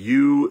if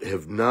you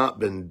have not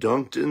been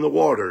dunked in the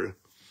water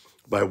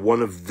by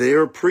one of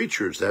their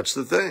preachers, that's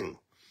the thing,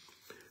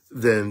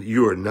 then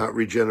you are not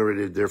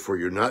regenerated, therefore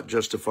you're not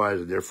justified,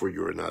 and therefore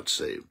you are not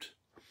saved.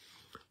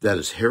 That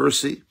is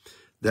heresy.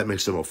 That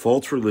makes them a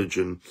false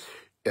religion.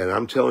 And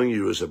I'm telling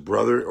you, as a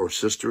brother or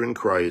sister in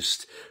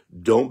Christ,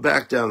 don't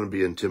back down and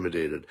be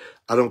intimidated.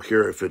 I don't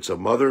care if it's a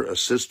mother, a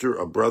sister,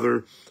 a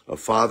brother, a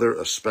father,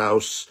 a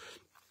spouse,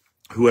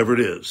 whoever it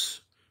is,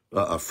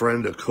 a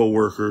friend, a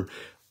coworker.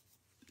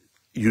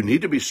 You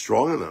need to be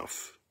strong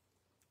enough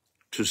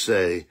to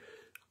say,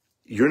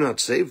 you're not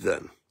saved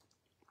then,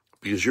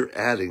 because you're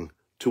adding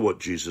to what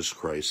Jesus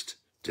Christ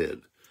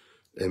did.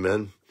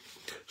 Amen?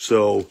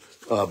 So,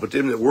 but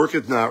him that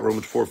worketh not,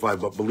 Romans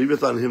 4:5, but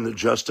believeth on him that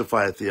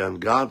justifieth the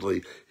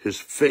ungodly, his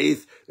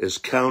faith is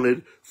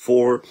counted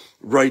for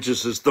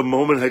righteousness. The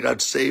moment I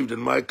got saved in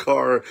my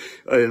car,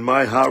 in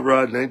my hot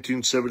rod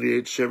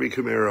 1978 Chevy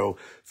Camaro,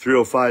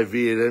 305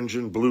 V8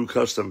 engine, blue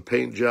custom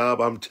paint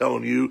job, I'm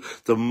telling you,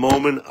 the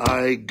moment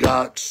I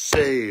got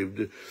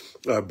saved,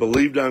 I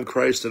believed on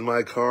Christ in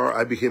my car,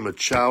 I became a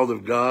child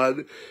of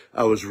God.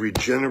 I was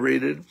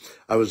regenerated.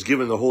 I was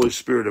given the Holy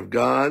Spirit of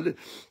God.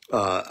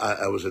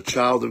 I was a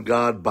child of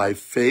God by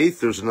faith.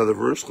 There's another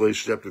verse,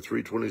 Galatians chapter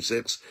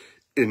 3:26,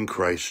 in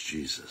Christ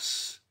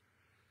Jesus.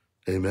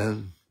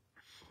 Amen.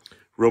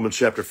 Romans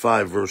chapter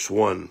 5, verse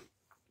 1.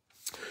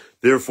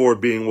 Therefore,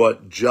 being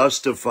what?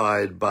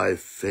 Justified by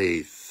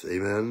faith.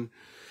 Amen.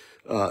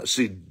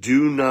 See,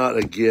 do not,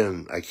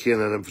 again, I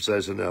cannot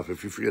emphasize enough,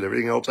 if you forget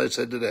everything else I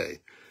said today,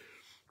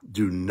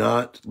 do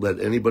not let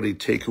anybody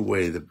take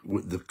away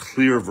the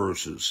clear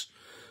verses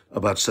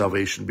about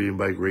salvation being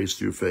by grace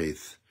through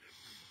faith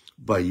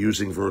by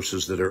using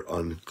verses that are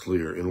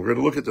unclear. And we're going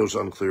to look at those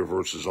unclear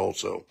verses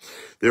also.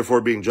 Therefore,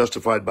 being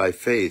justified by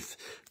faith,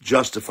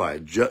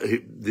 justified.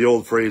 The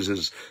old phrase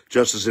is,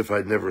 just as if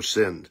I'd never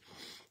sinned.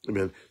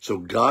 Amen. So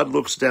God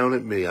looks down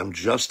at me. I'm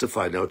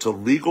justified. Now, it's a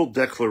legal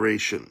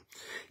declaration.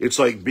 It's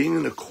like being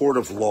in a court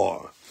of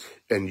law,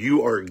 and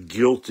you are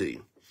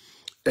guilty.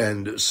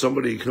 And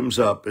somebody comes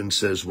up and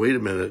says, wait a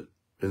minute,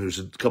 and there's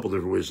a couple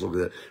different ways to look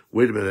at that.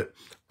 Wait a minute,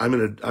 I'm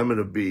going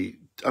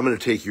to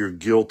take your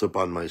guilt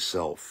upon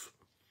myself.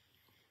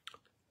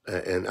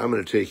 And I'm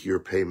going to take your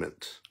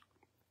payment.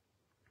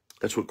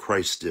 That's what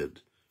Christ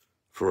did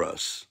for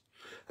us.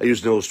 I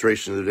used an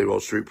illustration the other day while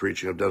street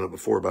preaching. I've done it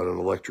before about an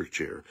electric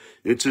chair.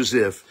 It's as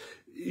if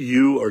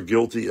you are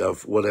guilty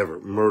of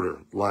whatever, murder,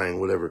 lying,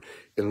 whatever.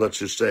 And let's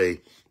just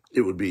say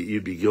you'd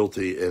be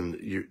guilty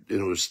and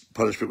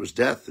punishment was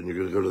death, and you're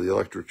going to go to the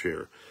electric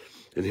chair.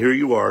 And here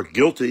you are,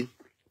 guilty.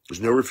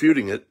 There's no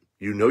refuting it.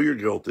 You know you're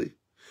guilty.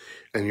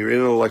 And you're in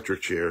an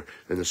electric chair,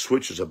 and the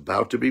switch is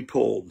about to be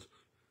pulled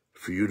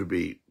for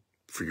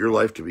your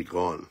life to be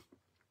gone.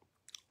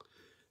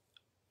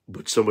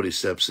 But somebody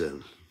steps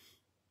in.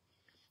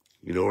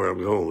 You know where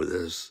I'm going with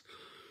this.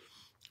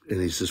 And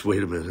he says,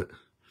 wait a minute.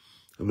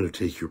 I'm going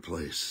to take your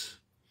place.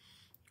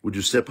 Would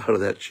you step out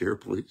of that chair,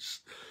 please?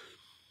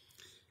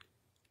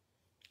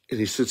 And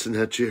he sits in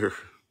that chair.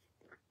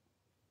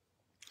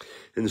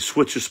 And the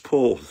switch is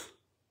pulled.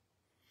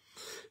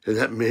 And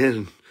that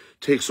man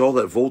takes all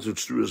that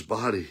voltage through his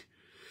body.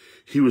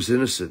 He was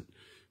innocent.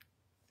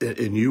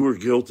 And you were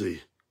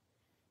guilty.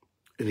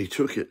 And he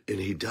took it and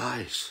he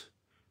dies.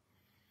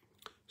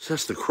 So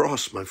that's the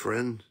cross, my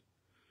friend.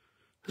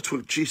 That's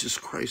what Jesus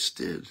Christ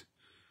did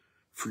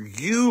for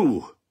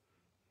you.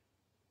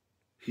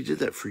 He did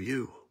that for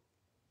you.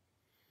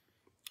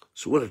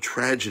 So what a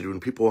tragedy when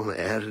people want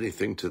to add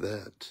anything to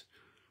that.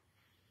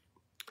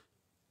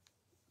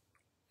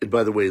 And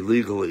by the way,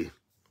 legally,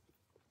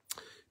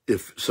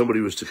 if somebody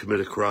was to commit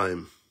a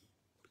crime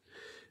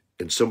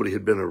and somebody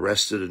had been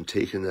arrested and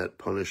taken that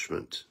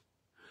punishment,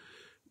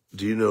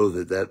 do you know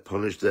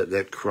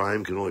that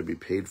crime can only be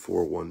paid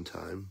for one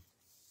time?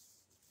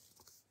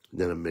 Isn't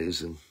that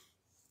amazing?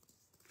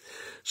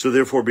 So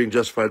therefore, being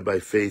justified by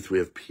faith, we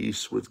have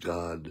peace with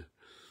God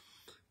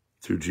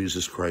through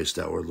Jesus Christ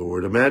our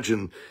Lord.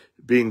 Imagine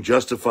being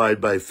justified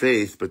by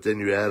faith, but then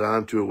you add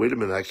on to it, wait a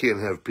minute, I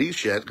can't have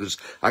peace yet because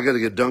I got to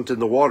get dunked in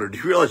the water. Do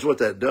you realize what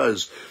that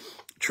does?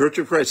 Church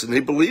of Christ, and they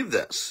believe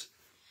this,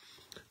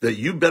 that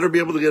you better be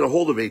able to get a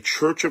hold of a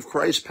Church of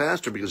Christ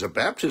pastor, because a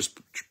Baptist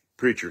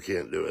preacher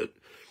can't do it.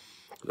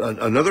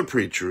 Another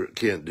preacher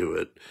can't do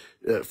it.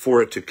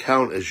 For it to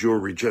count as your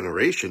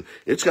regeneration,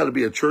 it's got to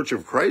be a Church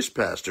of Christ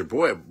pastor.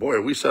 Boy,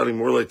 are we sounding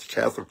more like the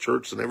Catholic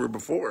Church than ever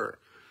before.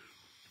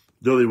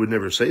 Though they would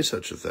never say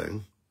such a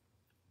thing.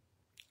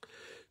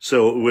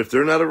 So if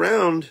they're not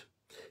around,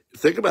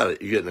 think about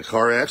it. You get in a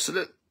car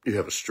accident, you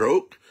have a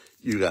stroke,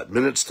 you got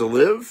minutes to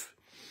live,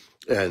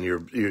 and you're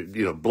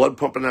blood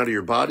pumping out of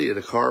your body in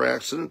a car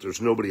accident.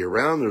 There's nobody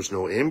around. There's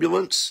no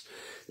ambulance,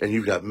 and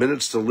you've got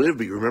minutes to live.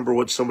 But you remember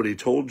what somebody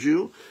told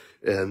you,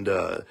 and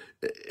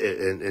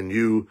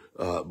you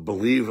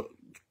believe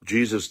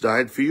Jesus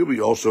died for you. But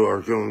you also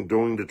are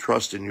going to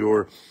trust in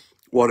your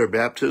water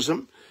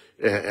baptism.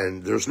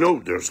 And there's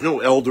no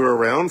elder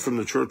around from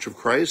the Church of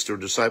Christ or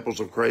Disciples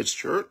of Christ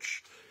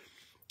Church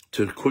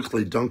to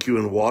quickly dunk you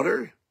in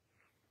water.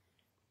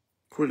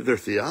 According to their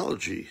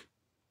theology,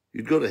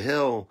 you'd go to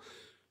hell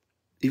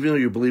even though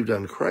you believed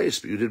on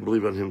Christ, but you didn't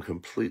believe on him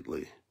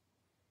completely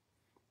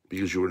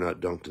because you were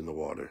not dunked in the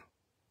water.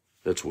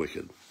 That's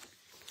wicked.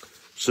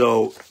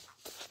 So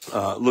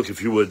look,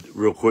 if you would,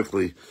 real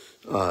quickly,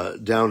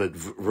 down at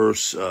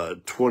verse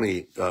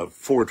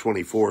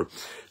 424.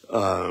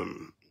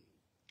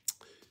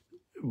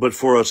 But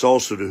for us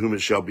also, to whom it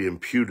shall be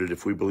imputed,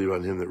 if we believe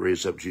on him that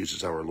raised up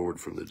Jesus our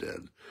Lord from the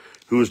dead,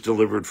 who was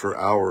delivered for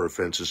our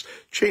offenses.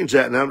 Change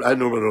that. Now, I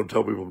normally don't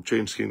tell people to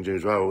change King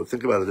James Bible, but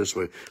think about it this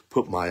way.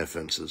 Put my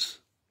offenses.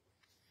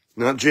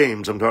 Not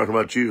James, I'm talking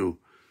about you.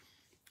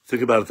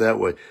 Think about it that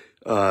way.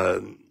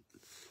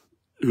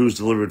 Who was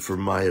delivered for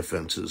my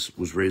offenses,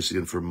 was raised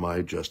again for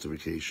my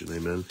justification.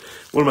 Amen.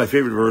 One of my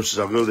favorite verses,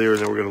 I'll go there,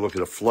 and then we're going to look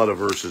at a flood of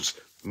verses.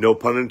 No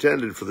pun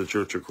intended for the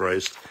Church of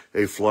Christ.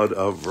 A flood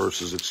of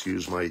verses,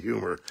 excuse my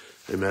humor.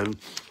 Amen.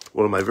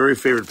 One of my very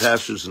favorite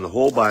passages in the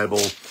whole Bible,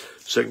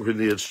 2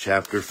 Corinthians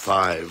chapter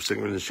 5. 2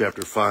 Corinthians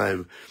chapter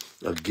 5,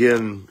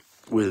 again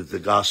with the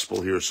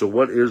gospel here. So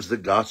what is the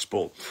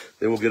gospel?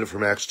 They will get it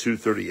from Acts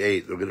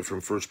 2:38. They'll get it from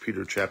 1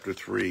 Peter chapter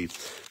 3,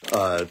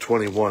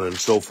 21, and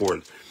so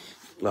forth.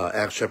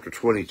 Acts chapter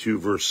 22,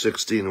 verse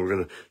 16. And we're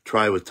going to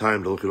try with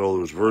time to look at all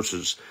those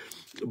verses.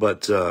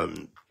 But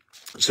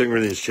 2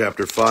 Corinthians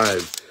chapter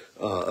 5,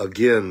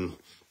 again,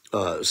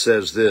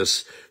 says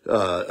this,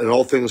 and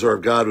all things are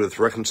of God, who hath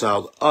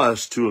reconciled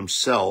us to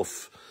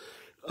himself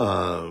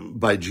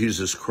by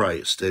Jesus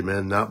Christ,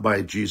 amen, not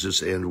by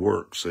Jesus and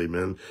works,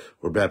 amen,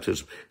 or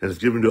baptism, and hath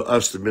given to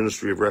us the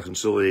ministry of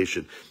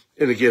reconciliation.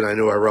 And again, I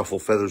know I ruffle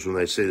feathers when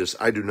I say this.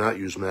 I do not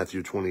use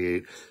Matthew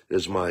 28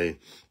 as my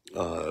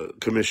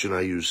commission.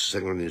 I use 2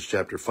 Corinthians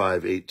chapter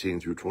 5,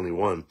 18 through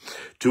 21.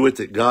 To it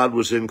that God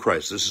was in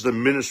Christ. This is the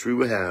ministry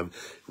we have,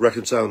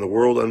 reconciling the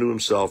world unto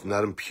himself,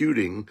 not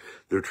imputing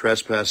their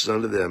trespasses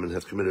unto them, and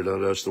hath committed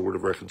unto us the word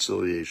of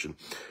reconciliation.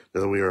 Now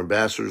that we are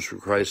ambassadors for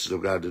Christ, as though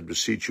God did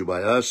beseech you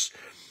by us,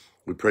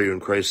 we pray you in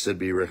Christ's stead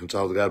be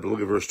reconciled to God. But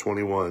look at verse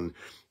 21.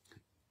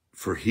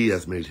 For he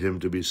hath made him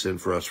to be sin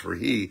for us. For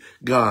he,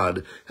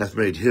 God, hath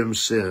made him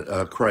sin,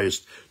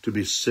 Christ, to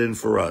be sin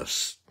for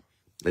us.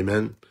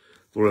 Amen.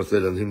 The Lord hath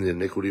laid on him the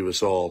iniquity of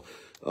us all.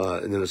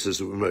 And then it says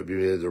that we might be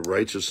made the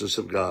righteousness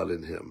of God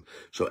in him.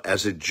 So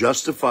as a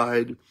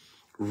justified,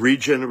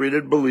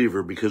 regenerated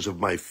believer because of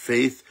my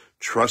faith,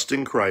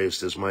 trusting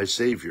Christ as my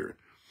Savior,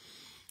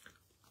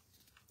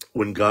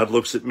 when God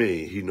looks at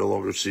me, he no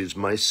longer sees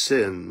my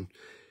sin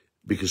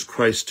because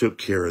Christ took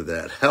care of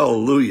that.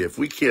 Hallelujah. If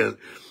we can't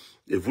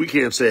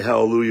say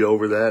hallelujah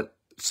over that,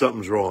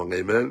 something's wrong.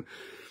 Amen.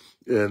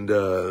 And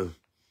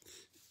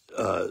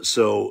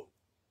so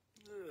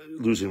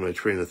losing my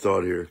train of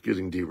thought here,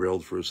 getting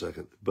derailed for a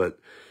second. But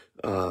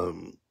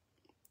so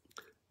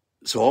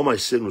all my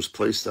sin was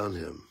placed on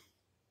him.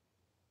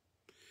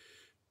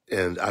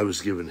 And I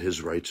was given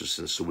his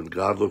righteousness. So when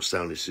God looks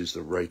down, he sees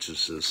the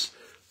righteousness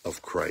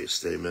of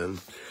Christ. Amen.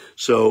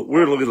 So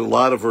we're going to look at a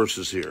lot of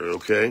verses here,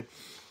 okay?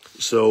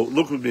 So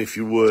look with me, if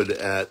you would,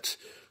 at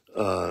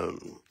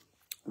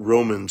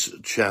Romans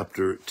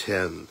chapter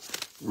 10.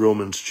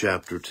 Romans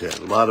chapter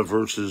 10. A lot of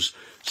verses.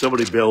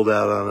 Somebody bailed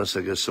out on us.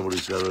 I guess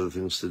somebody's got other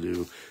things to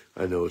do.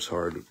 I know it's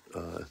hard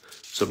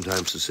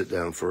sometimes to sit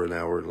down for an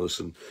hour and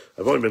listen.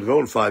 I've only been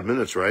going 5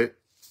 minutes, right?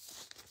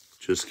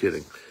 Just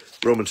kidding.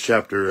 Romans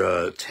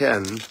chapter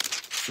 10,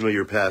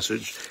 familiar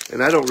passage.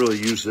 And I don't really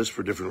use this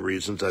for different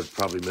reasons I've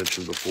probably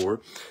mentioned before.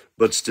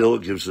 But still,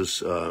 it gives us,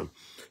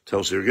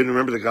 tells us here. Again,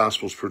 remember the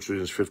Gospels, 1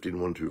 Corinthians 15,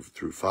 1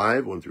 through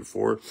 5, 1 through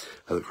 4.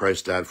 How that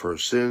Christ died for our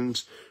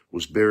sins,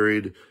 was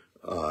buried,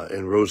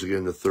 and rose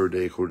again the third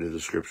day according to the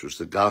Scriptures.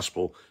 The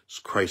Gospel is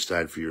Christ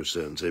died for your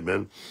sins.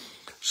 Amen.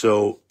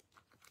 So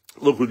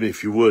look with me,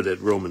 if you would,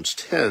 at Romans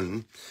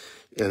 10.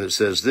 And it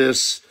says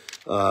this,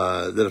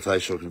 that if I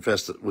shall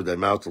confess that with thy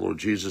mouth the Lord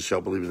Jesus,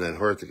 shall believe in thine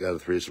heart that God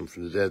hath raised him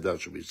from the dead, thou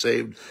shalt be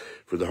saved.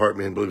 For the heart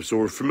man believes. So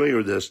we're familiar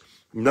with this.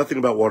 Nothing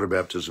about water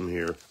baptism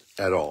here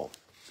at all.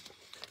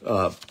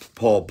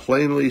 Paul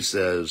plainly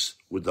says,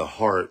 with the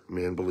heart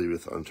man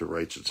believeth unto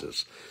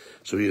righteousness.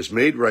 So he is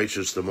made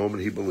righteous the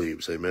moment he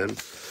believes. Amen.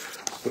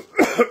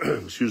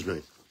 Excuse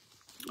me.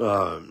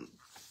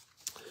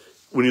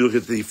 When you look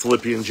at the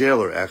Philippian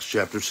jailer, Acts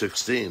chapter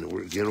 16,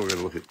 we're going to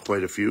look at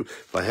quite a few.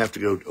 If I have to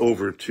go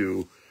over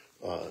to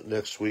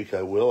next week,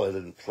 I will. I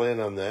didn't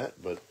plan on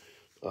that, but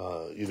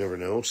you never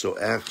know. So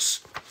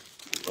Acts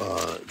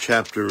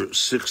chapter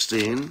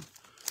 16.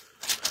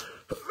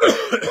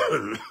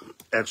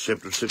 Acts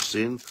chapter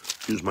 16.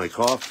 Excuse my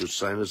cough, just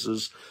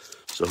sinuses.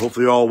 So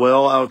hopefully you're all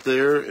well out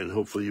there, and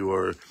hopefully you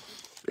are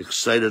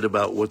excited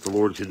about what the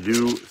Lord can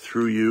do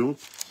through you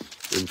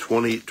in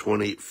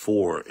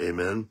 2024.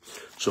 Amen.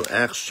 So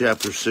Acts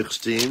chapter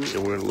 16, and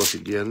we're going to look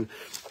again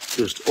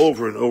just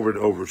over and over and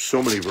over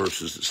so many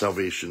verses that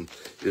salvation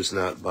is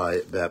not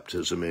by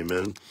baptism.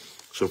 Amen.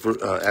 So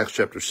for Acts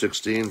chapter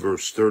 16,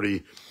 verse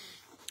 30,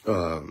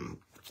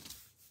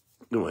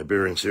 my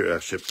bearings here,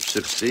 Acts chapter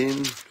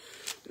 16.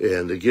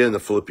 And again, the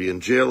Philippian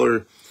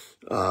jailer,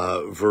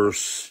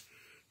 verse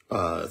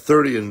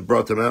 30, and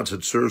brought them out and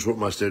said, Sirs, what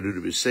must I do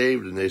to be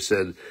saved? And they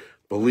said,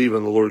 Believe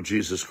on the Lord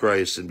Jesus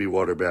Christ and be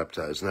water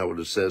baptized. Now what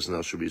it says, and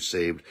thou shalt be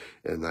saved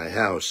in thy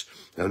house.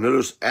 Now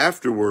notice,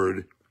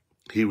 afterward,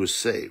 he was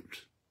saved.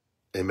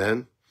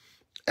 Amen?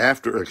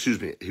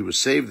 He was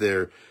saved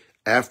there.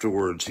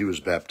 Afterwards, he was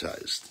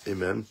baptized.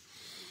 Amen?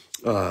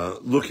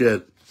 Look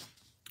at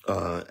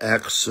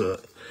Acts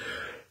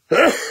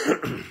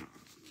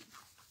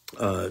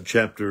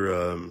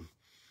chapter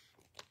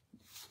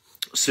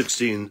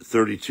 16,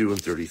 32 and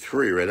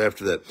 33. Right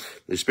after that,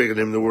 they spake unto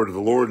him the word of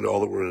the Lord and all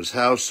that were in his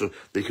house. So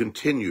they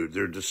continued.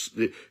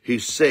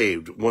 He's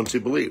saved once he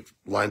believed.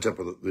 Lines up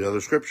with the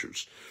other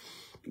scriptures.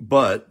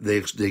 But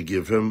they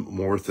give him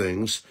more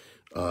things,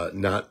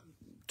 not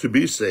to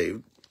be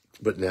saved,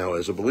 but now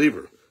as a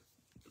believer.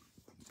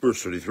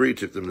 Verse 33,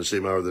 took them the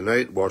same hour of the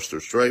night, washed their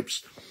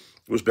stripes,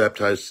 was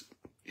baptized,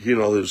 he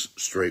and all his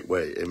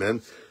straightway.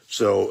 Amen.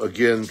 So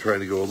again, trying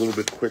to go a little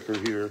bit quicker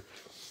here.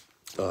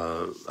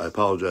 I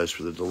apologize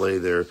for the delay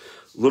there.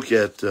 Look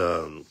at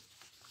 1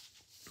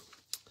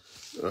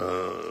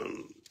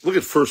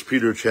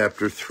 Peter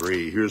chapter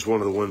 3. Here's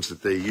one of the ones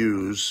that they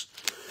use.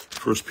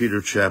 1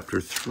 Peter chapter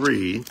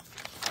 3.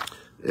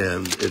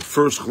 And at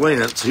first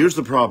glance, here's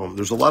the problem.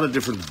 There's a lot of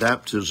different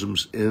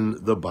baptisms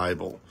in the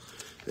Bible.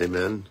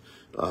 Amen.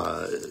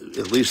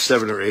 At least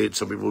 7 or 8.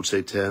 Some people would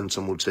say 10.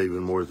 Some would say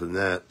even more than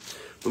that.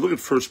 But look at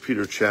 1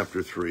 Peter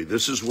chapter 3.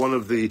 This is one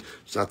of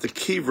it's not the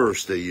key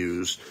verse they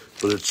use,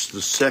 but it's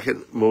the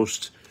second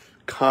most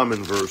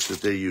common verse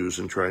that they use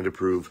in trying to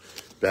prove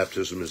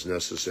baptism is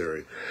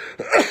necessary.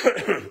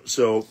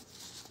 So,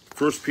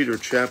 1 Peter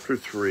chapter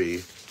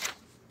 3,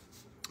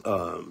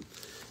 and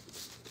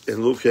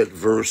look at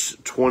verse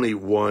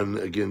 21,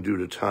 again due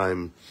to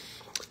time,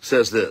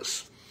 says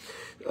this.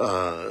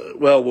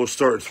 We'll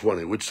start at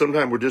 20. Which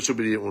sometime were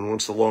disobedient when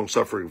once the long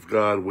suffering of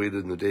God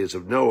waited in the days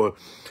of Noah,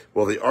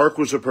 while the ark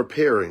was a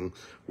preparing,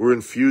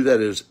 wherein few, that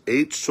is,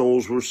 8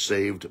 souls were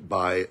saved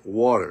by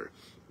water.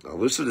 Now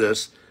listen to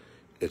this.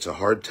 It's a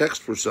hard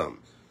text for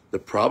some. The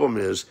problem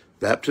is,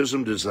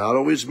 baptism does not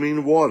always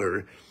mean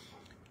water,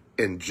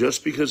 and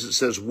just because it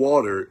says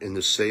water in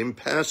the same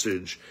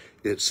passage,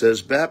 it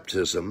says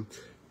baptism,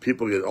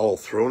 people get all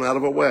thrown out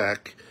of a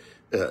whack.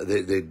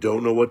 They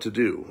don't know what to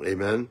do.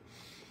 Amen?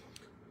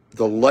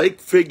 The like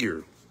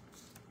figure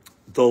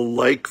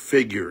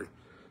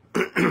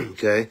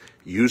Okay,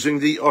 using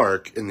the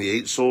ark and the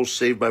 8 souls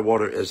saved by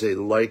water as a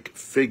like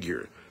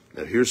figure.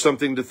 Now, here's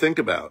something to think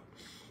about.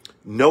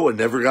 Noah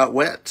never got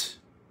wet.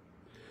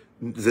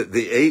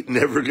 The 8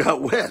 never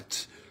got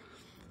wet.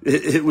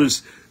 It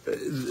was,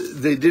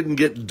 they didn't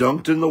get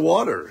dunked in the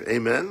water.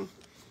 Amen.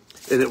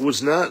 And it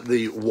was not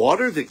the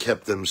water that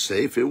kept them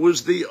safe. It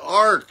was the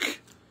ark.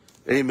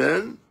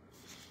 Amen.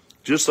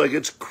 Just like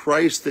it's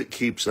Christ that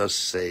keeps us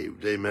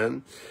saved.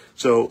 Amen.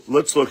 So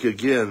let's look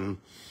again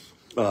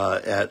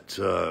at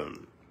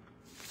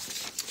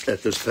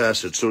this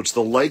passage. So it's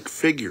the like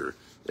figure.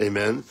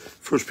 Amen.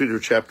 1 Peter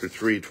chapter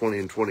 3, 20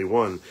 and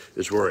 21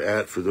 is where we're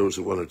at for those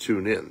that want to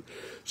tune in.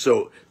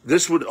 So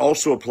this would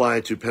also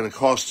apply to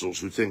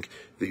Pentecostals who think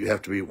that you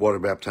have to be water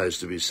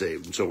baptized to be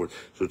saved and so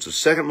forth. So it's the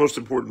second most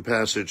important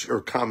passage or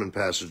common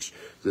passage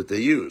that they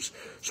use.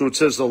 So it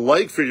says, the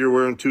like figure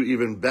whereunto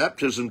even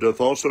baptism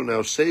doth also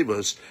now save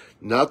us,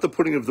 not the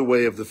putting of the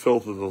way of the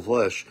filth of the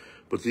flesh,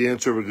 but the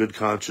answer of a good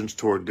conscience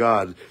toward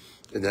God.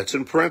 And that's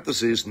in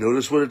parentheses.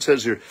 Notice what it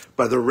says here,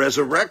 by the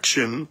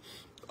resurrection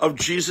of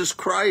Jesus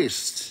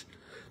Christ.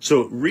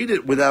 So read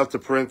it without the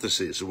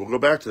parentheses. So we'll go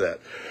back to that.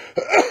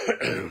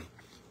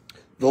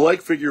 The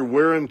like figure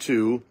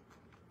whereunto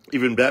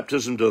even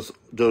baptism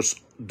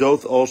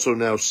doth also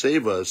now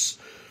save us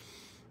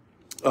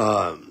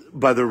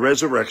by the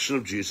resurrection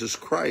of Jesus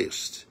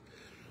Christ.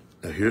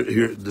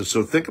 Now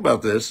so think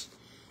about this.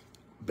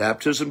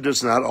 Baptism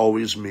does not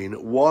always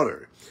mean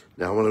water.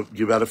 Now I want to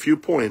give out a few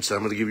points. I'm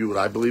going to give you what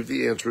I believe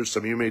the answer is.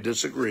 Some of you may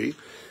disagree,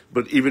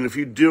 but even if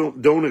you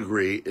don't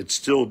agree, it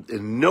still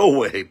in no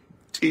way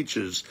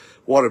teaches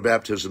water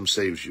baptism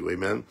saves you.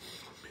 Amen.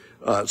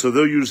 So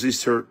they'll use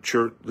these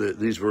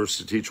verses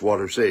to teach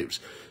water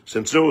saves.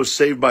 Since Noah was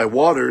saved by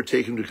water,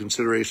 take into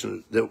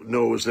consideration that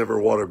Noah was never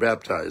water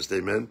baptized.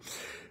 Amen.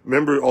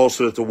 Remember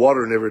also that the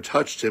water never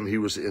touched him. He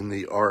was in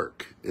the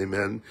ark.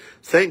 Amen.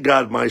 Thank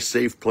God my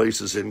safe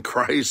place is in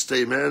Christ.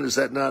 Amen. Is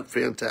that not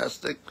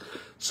fantastic?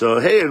 So,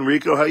 hey,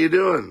 Enrico, how you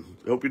doing?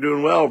 Hope you're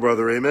doing well,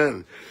 brother.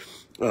 Amen.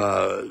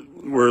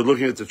 We're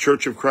looking at the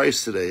Church of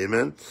Christ today.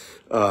 Amen.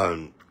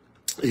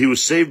 He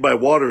was saved by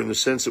water in the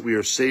sense that we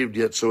are saved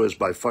yet so as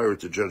by fire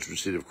at the judgment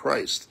seat of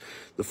Christ.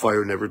 The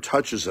fire never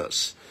touches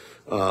us.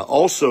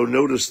 Also,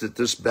 notice that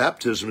this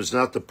baptism is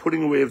not the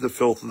putting away of the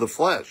filth of the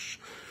flesh,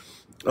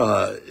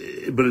 but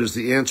it is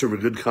the answer of a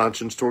good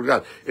conscience toward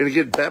God. And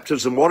again,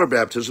 water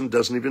baptism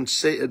doesn't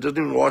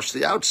even wash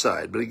the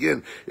outside. But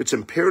again, it's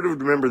imperative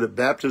to remember that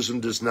baptism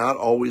does not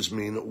always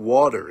mean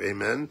water.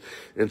 Amen.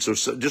 And so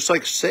just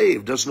like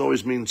saved doesn't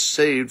always mean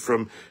saved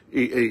from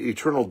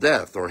eternal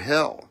death or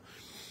hell.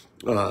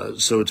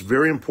 So it's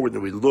very important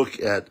that we look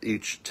at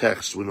each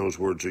text when those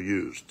words are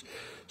used.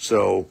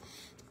 So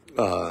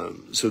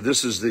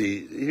this is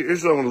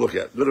here's what I want to look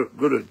at.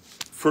 Go to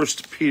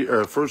First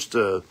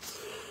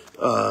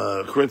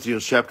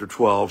Corinthians chapter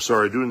 12.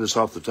 Sorry, doing this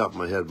off the top of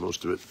my head,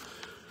 most of it,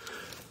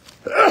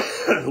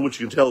 which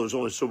you can tell there's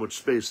only so much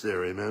space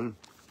there. Amen.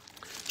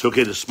 It's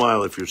okay to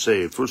smile if you're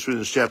saved. 1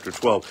 Corinthians chapter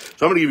 12.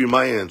 So I'm going to give you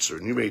my answer,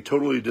 and you may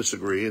totally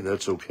disagree, and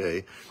that's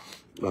okay.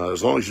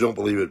 As long as you don't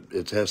believe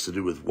it has to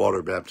do with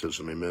water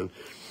baptism. Amen.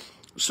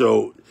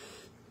 So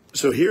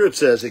here it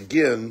says,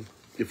 again,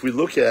 if we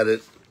look at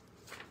it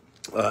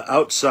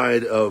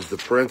outside of the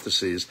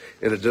parentheses,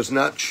 and it does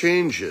not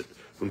change it,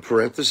 when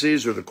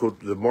parentheses or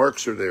the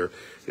marks are there,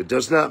 it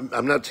does not,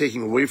 I'm not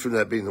taking away from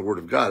that being the word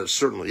of God. It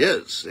certainly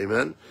is.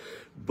 Amen.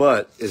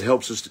 But it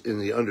helps us in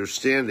the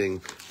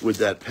understanding with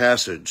that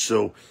passage.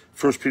 So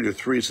 1 Peter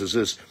 3 says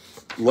this,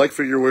 like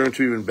figure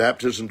whereunto even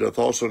baptism doth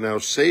also now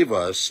save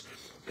us.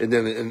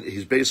 And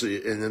he's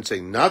basically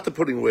saying, not the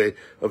putting away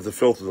of the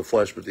filth of the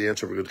flesh, but the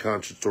answer of a good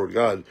conscience toward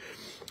God.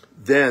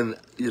 Then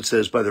it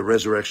says, by the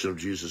resurrection of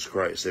Jesus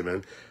Christ.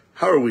 Amen.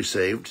 How are we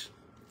saved?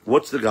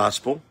 What's the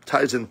gospel?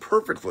 Ties in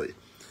perfectly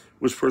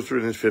with 1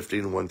 Corinthians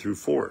 15, 1 through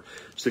 4.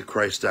 It's that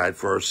Christ died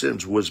for our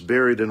sins, was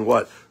buried, and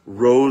what?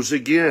 Rose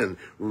again.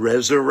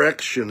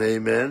 Resurrection.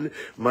 Amen.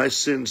 My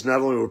sins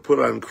not only were put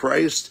on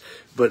Christ,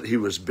 but he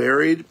was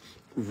buried,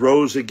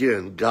 rose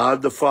again.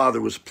 God the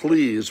Father was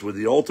pleased with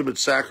the ultimate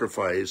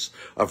sacrifice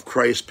of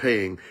Christ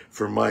paying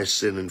for my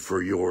sin and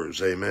for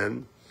yours.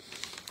 Amen.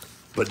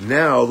 But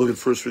now look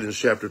at 1 Corinthians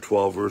chapter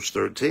 12, verse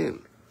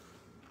 13.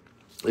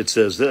 It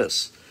says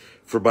this,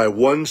 for by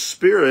one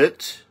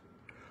Spirit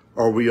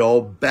are we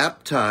all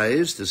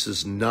baptized. This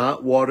is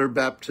not water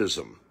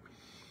baptism.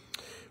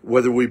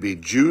 Whether we be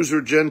Jews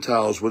or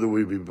Gentiles, whether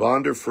we be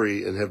bond or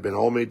free, and have been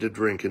all made to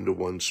drink into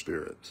one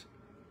Spirit.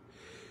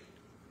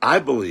 I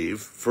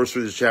believe 1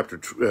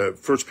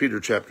 Peter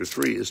chapter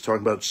 3 is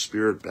talking about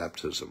Spirit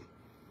baptism.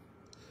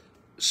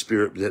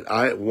 Spirit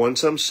that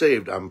once I'm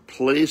saved, I'm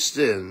placed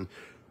in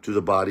to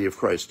the body of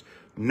Christ.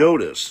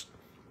 Notice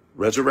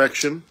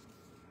resurrection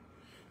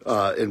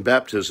and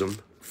baptism,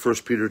 1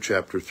 Peter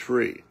chapter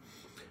 3.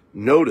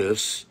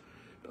 Notice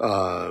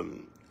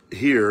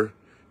here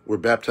we're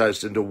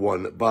baptized into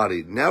one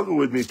body. Now go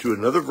with me to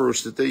another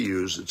verse that they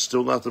use. It's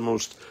still not the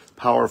most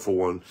powerful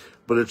one,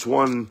 but it's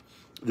one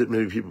that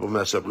maybe people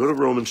mess up. Go to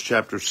Romans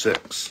chapter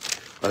 6.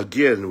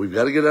 Again, we've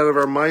got to get out of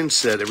our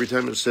mindset. Every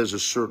time it says a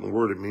certain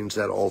word, it means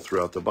that all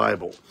throughout the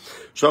Bible.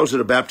 So I was at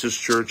a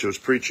Baptist church. I was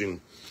preaching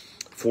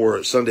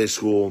for Sunday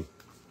school.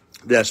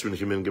 They asked me to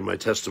come in and give my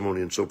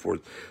testimony and so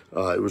forth.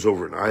 It was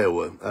over in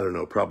Iowa, I don't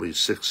know, probably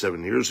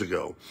 6-7 years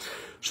ago.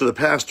 So the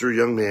pastor,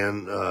 young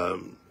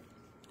man,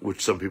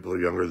 which some people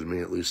are younger than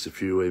me, at least a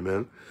few,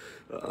 amen,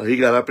 he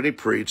got up and he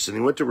preached, and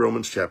he went to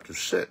Romans chapter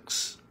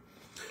 6.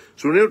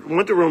 So when he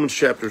went to Romans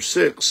chapter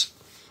 6,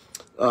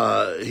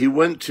 he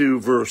went to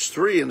verse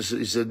 3, and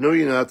he said, "Know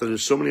ye not that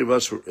as so many of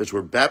us as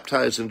were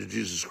baptized into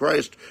Jesus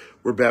Christ,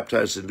 were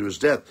baptized into his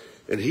death?"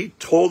 And he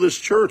told his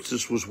church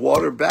this was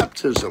water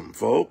baptism,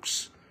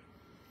 folks.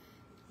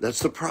 That's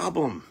the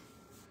problem.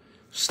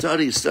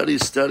 Study, study,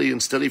 study,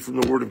 and study from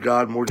the Word of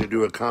God more than you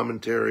do a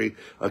commentary.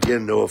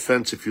 Again, no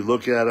offense if you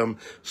look at them.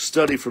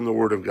 Study from the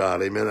Word of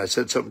God. Amen. I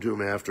said something to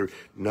him after,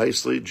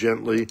 nicely,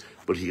 gently,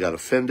 but he got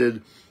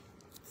offended.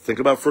 Think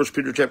about 1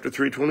 Peter chapter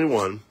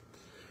 3:21,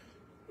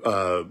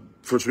 1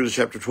 Peter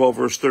chapter 12,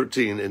 verse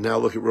 13, and now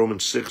look at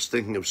Romans 6,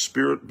 thinking of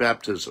Spirit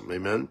baptism.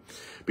 Amen.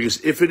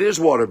 Because if it is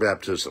water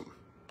baptism,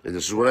 and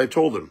this is what I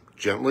told him,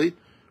 gently,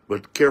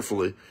 but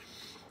carefully,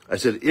 I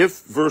said,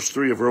 if verse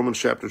 3 of Romans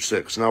chapter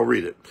 6, and I'll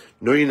read it,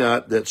 "Know ye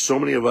not that so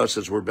many of us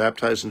as were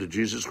baptized into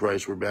Jesus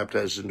Christ were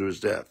baptized into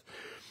his death?"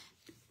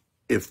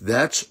 If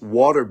that's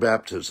water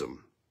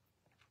baptism,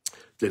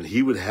 then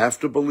he would have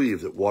to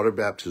believe that water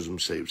baptism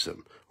saves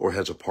him or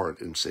has a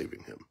part in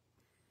saving him.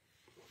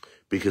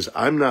 Because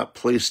I'm not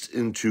placed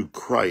into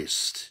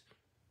Christ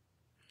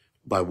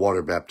by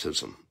water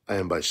baptism. I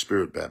am by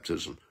Spirit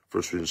baptism.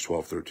 1 Corinthians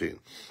 12:13.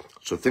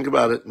 So think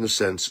about it in the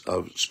sense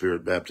of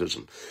Spirit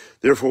baptism.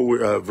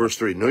 Therefore, verse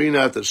 3, "Know ye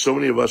not that so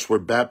many of us were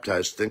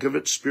baptized," think of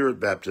it, Spirit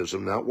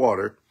baptism, not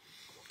water,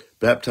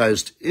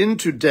 "baptized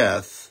into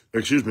death,"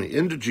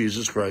 into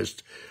Jesus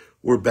Christ,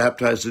 were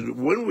baptized.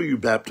 When were you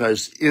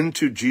baptized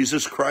into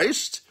Jesus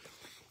Christ?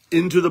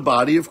 Into the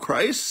body of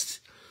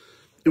Christ?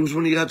 It was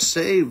when you got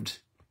saved.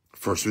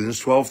 1 Corinthians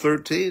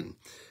 12:13.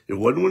 It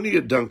wasn't when you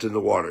get dunked in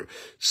the water.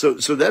 So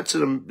that's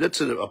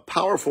a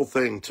powerful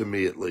thing to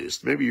me, at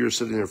least. Maybe you're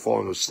sitting there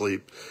falling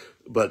asleep,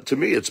 but to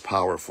me it's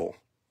powerful.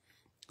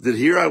 That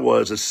here I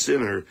was, a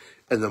sinner,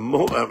 and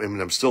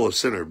I'm still a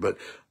sinner, but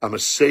I'm a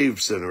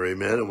saved sinner,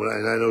 amen?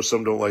 And I know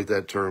some don't like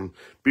that term.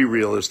 Be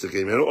realistic,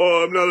 amen?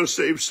 "Oh, I'm not a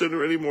saved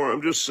sinner anymore.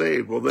 I'm just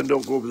saved." Well, then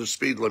don't go over the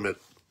speed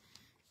limit,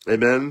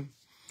 amen?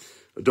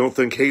 Don't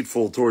think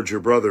hateful towards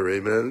your brother,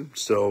 amen?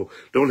 So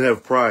don't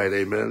have pride,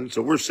 amen?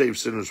 So we're saved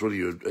sinners whether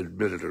you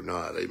admit it or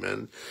not,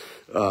 amen?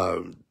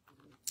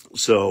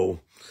 Still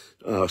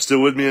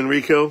with me,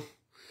 Enrico?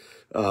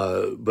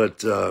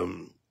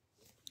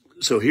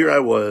 So here I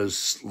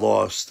was,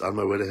 lost, on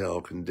my way to hell,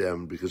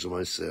 condemned because of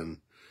my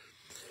sin,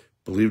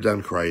 believed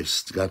on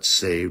Christ, got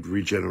saved,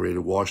 regenerated,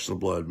 washed in the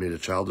blood, made a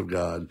child of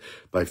God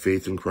by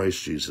faith in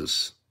Christ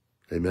Jesus,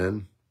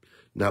 amen?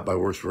 Not by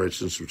works of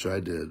righteousness, which I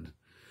did.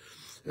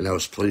 And I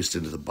was placed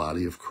into the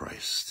body of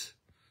Christ.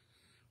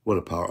 What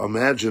a power.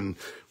 Imagine,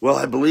 well,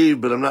 I believe,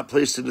 but I'm not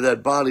placed into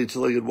that body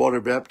till I get water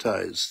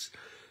baptized.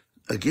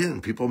 Again,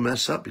 people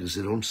mess up because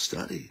they don't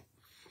study.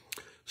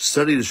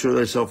 Study to show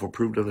thyself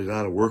approved unto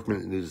God, a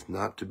workman, and it is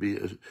not to be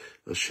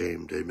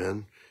ashamed.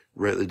 Amen.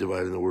 Rightly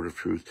dividing the word of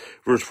truth.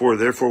 Verse 4,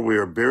 "Therefore we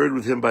are buried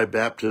with him by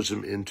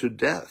baptism into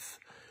death."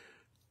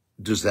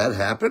 Does that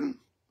happen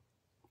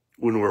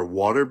when we're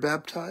water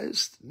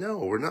baptized? No,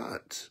 we're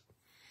not.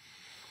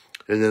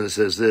 And then it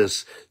says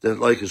this, "That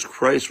like as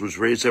Christ was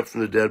raised up from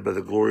the dead by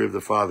the glory of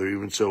the Father,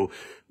 even so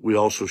we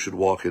also should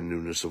walk in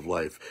newness of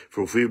life.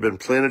 For if we have been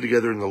planted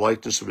together in the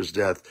likeness of his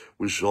death,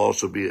 we shall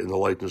also be in the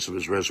likeness of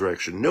his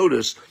resurrection."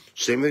 Notice,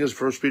 same thing as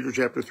 1 Peter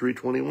chapter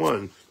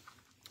 3:21,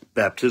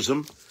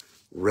 baptism,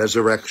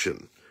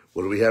 resurrection.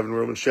 What do we have in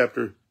Romans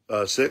chapter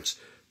 6?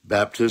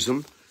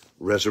 Baptism,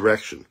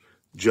 resurrection.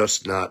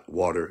 Just not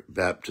water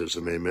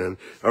baptism, amen.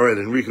 All right,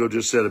 Enrico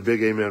just said a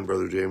big amen,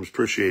 Brother James.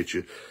 Appreciate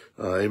you.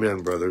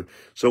 Amen, brother.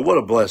 So what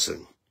a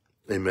blessing.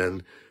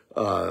 Amen.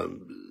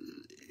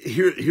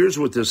 Here's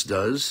what this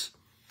does,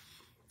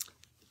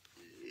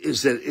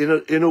 is that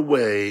in a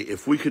way,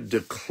 if we could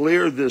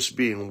declare this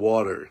being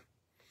water,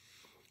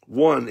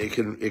 one, it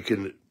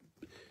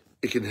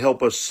can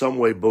help us some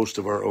way boast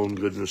of our own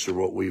goodness or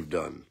what we've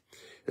done.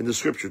 And the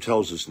scripture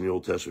tells us in the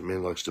Old Testament,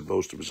 man likes to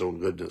boast of his own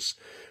goodness.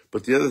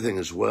 But the other thing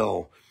as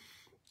well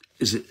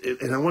is,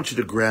 and I want you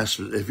to grasp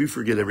it, if you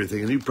forget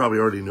everything, and you probably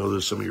already know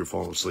this, some of you are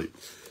falling asleep,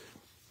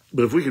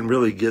 but if we can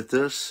really get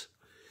this,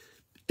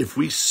 if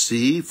we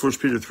see 1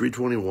 Peter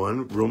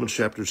 3:21, Romans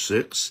chapter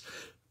 6,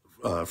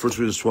 1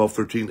 Corinthians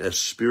 12:13 as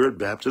Spirit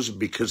baptism,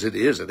 because it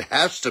is, it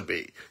has to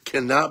be,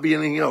 cannot be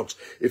anything else.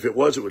 If it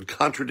was, it would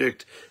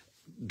contradict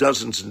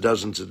dozens and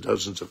dozens and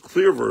dozens of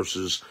clear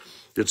verses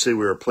that say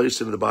we are placed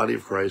into the body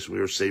of Christ and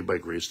we are saved by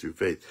grace through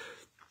faith.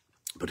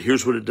 But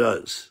here's what it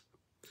does,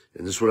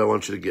 and this is what I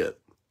want you to get.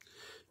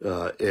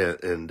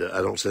 And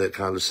I don't say that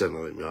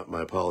condescendingly,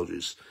 my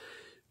apologies.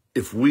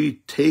 If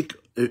we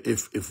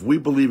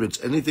believe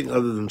it's anything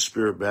other than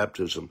Spirit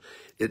baptism,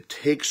 it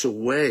takes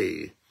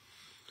away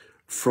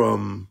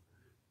from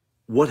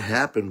what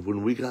happened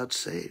when we got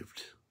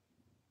saved.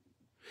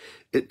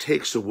 It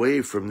takes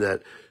away from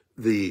that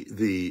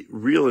the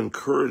real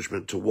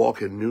encouragement to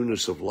walk in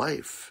newness of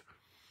life.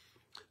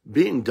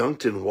 Being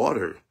dunked in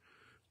water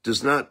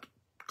does not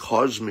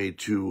cause me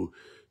to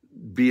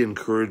be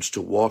encouraged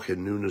to walk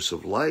in newness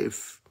of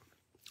life.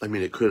 I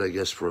mean, it could, I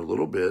guess, for a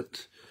little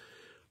bit.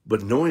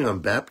 But knowing I'm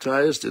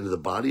baptized into the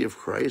body of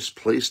Christ,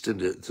 placed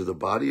into the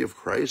body of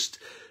Christ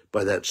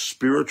by that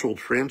spiritual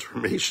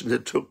transformation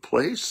that took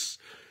place,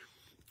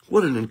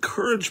 what an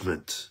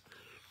encouragement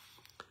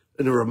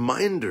and a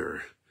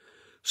reminder.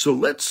 So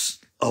let's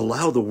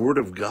allow the Word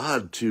of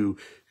God to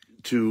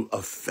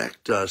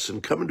affect us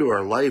and come into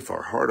our life,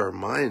 our heart, our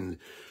mind,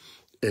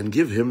 and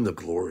give Him the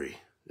glory.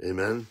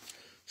 Amen.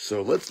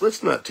 So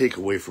let's not take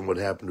away from what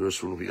happened to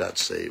us when we got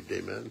saved.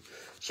 Amen.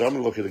 So I'm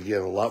going to look at,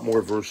 again, a lot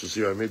more verses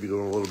here. I may be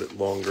going a little bit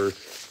longer.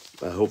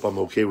 I hope I'm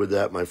okay with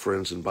that, my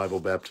friends in Bible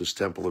Baptist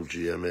Temple of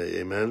GMA.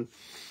 Amen.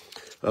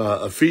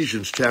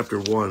 Ephesians chapter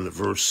 1,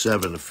 verse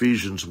 7.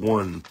 Ephesians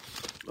 1,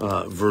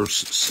 verse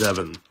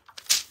 7.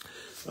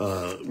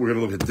 We're going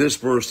to look at this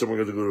verse, then we're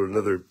going to go to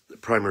another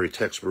primary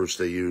text verse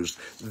they used.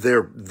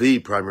 The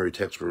primary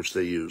text verse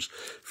they use.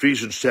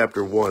 Ephesians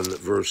chapter 1,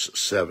 verse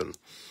 7.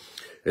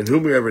 In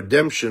whom we have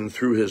redemption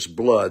through his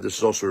blood. This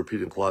is also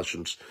repeated in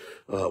Colossians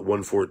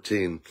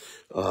 1:14.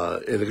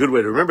 And a good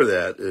way to remember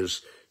that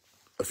is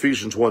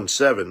Ephesians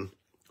 1:7.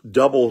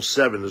 Double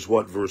 7 is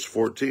what? Verse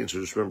 14. So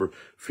just remember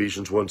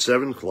Ephesians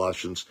 1:7,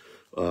 Colossians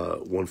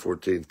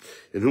 1:14.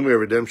 In whom we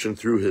have redemption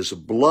through his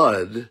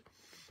blood,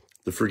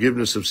 the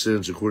forgiveness of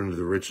sins according to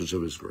the riches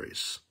of his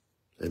grace.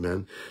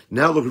 Amen.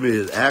 Now look at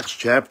me at Acts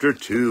chapter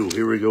 2.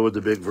 Here we go with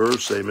the big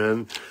verse.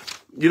 Amen.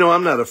 You know,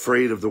 I'm not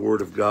afraid of the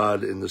Word of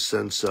God in the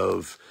sense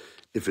of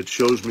if it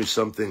shows me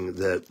something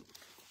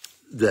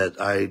that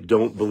I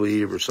don't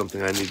believe or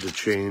something I need to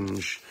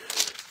change.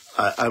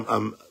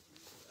 I'm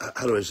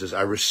how do I say this?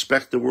 I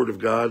respect the Word of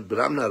God, but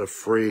I'm not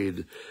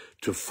afraid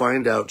to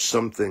find out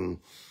something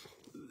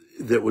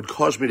that would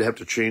cause me to have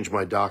to change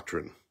my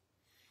doctrine.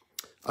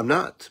 I'm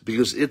not,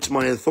 because it's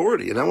my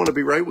authority, and I want to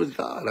be right with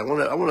God. I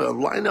want to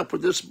line up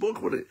with this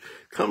book when it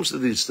comes to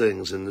these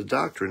things and the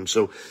doctrine.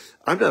 So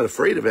I'm not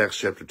afraid of Acts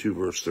chapter 2,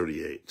 verse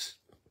 38.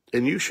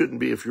 And you shouldn't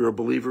be if you're a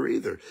believer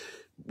either.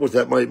 What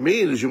that might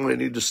mean is you might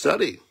need to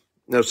study.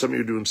 Now, some of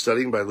you are doing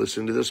studying by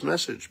listening to this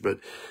message, but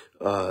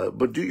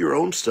do your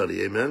own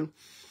study, amen?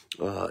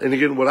 And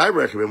again, what I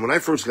recommend, when I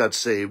first got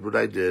saved, what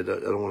I did, I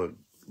don't want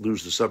to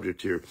lose the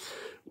subject here.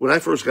 When I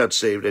first got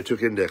saved, I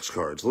took index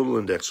cards, little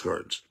index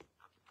cards.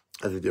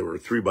 I think they were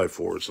 3x4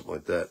 or something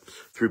like that,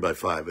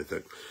 3x5, I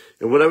think.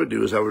 And what I would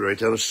do is I would write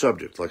down a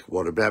subject like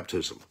water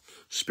baptism,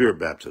 spirit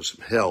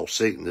baptism, hell,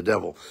 Satan, the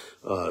devil,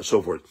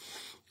 so forth.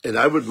 And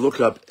I would look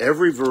up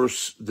every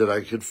verse that I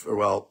could,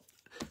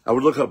 I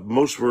would look up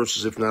most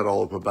verses, if not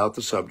all of them, about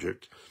the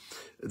subject.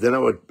 Then I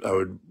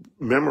would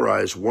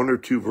memorize 1 or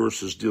 2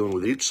 verses dealing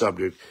with each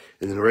subject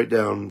and then write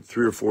down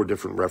 3 or 4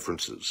 different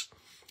references.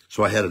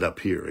 So I had it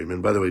up here,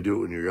 amen. By the way, do it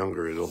when you're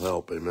younger. It'll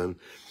help, amen.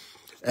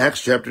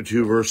 Acts chapter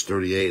 2, verse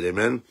 38,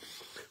 amen?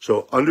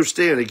 So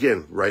understand,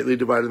 again, rightly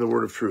dividing the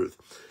word of truth.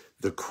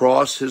 The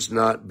cross has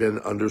not been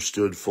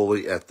understood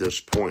fully at this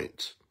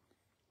point,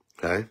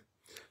 okay?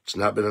 It's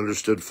not been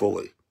understood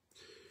fully.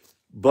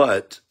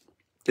 But,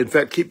 in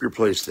fact, keep your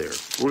place there.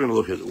 We're going to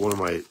look at one of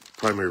my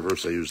primary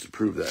verses I use to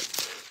prove that.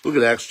 Look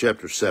at Acts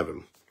chapter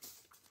 7.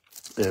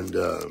 And,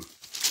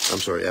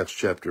 Acts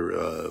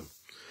chapter,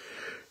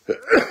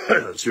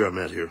 let's see where I'm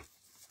at here.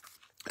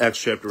 Acts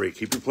chapter 8.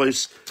 Keep your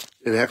place.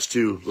 In Acts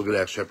 2, look at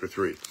Acts chapter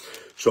 3.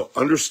 So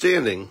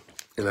understanding,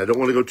 and I don't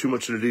want to go too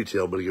much into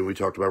detail, but again, we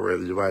talked about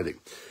rightly dividing.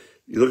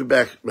 You look at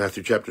back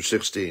Matthew chapter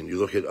 16. You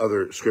look at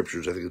other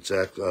scriptures. I think it's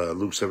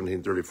Luke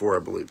 17:34,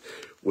 I believe.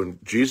 When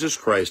Jesus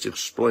Christ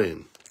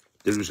explained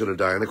that he was going to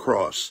die on the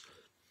cross,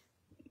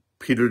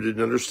 Peter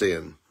didn't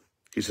understand.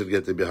 He said,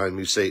 "Get thee behind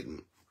me,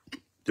 Satan."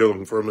 They're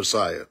looking for a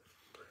Messiah.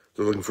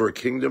 They're looking for a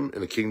kingdom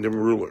and a kingdom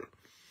ruler.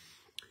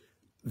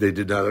 They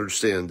did not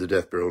understand the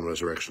death, burial, and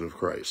resurrection of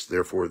Christ.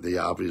 Therefore, they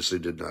obviously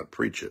did not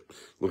preach it.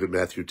 Look at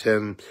Matthew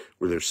 10,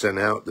 where they're sent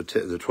out, the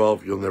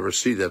 12. You'll never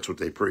see that's what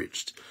they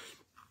preached.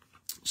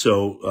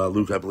 So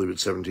Luke, I believe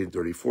it's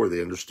 17:34.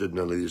 They understood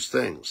none of these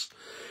things.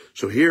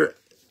 So here,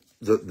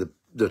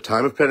 the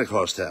time of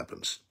Pentecost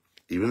happens.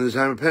 Even in the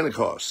time of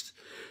Pentecost,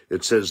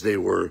 it says they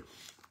were,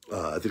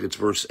 I think it's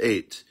verse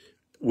 8,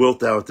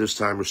 "Wilt thou at this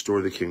time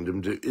restore the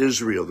kingdom to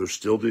Israel?" They're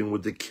still dealing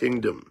with the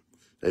kingdom.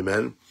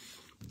 Amen?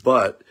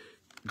 But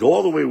go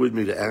all the way with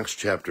me to Acts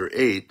chapter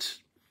 8.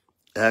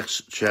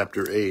 Acts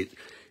chapter 8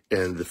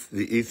 and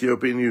the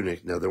Ethiopian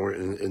eunuch. Now,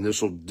 and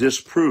this will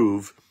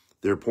disprove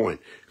their point.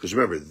 Because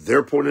remember,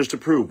 their point is to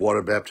prove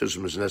water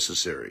baptism is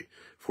necessary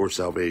for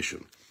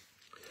salvation.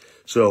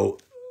 So,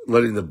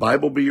 letting the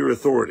Bible be your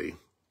authority,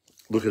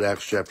 look at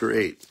Acts chapter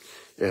 8.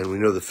 And we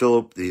know that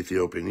Philip, the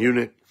Ethiopian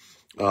eunuch,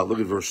 look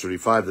at verse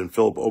 35. Then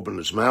Philip opened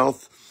his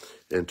mouth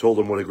and told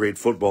him what a great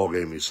football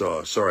game he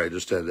saw. Sorry, I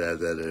just had to add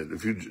that in.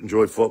 If you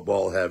enjoy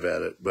football, have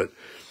at it. But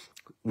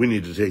We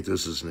need to take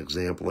this as an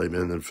example,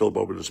 amen. Then Philip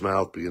opened his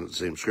mouth, began the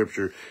same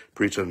scripture,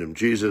 preached unto him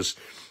Jesus.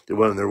 They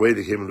went on their way,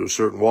 they came into a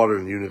certain water,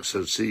 and the eunuch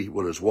said, see,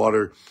 what is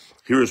water?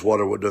 Here is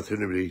water, what doth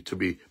hinder me to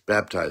be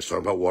baptized?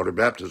 Talking about water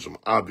baptism,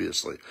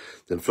 obviously.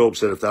 Then Philip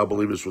said, if thou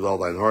believest with all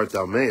thine heart,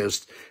 thou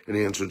mayest. And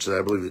he answered and said,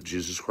 I believe that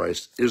Jesus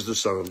Christ is the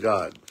Son of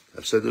God.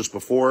 I've said this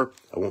before.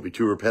 I won't be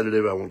too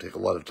repetitive. I won't take a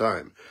lot of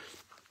time.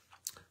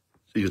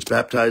 He gets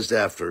baptized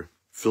after.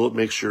 Philip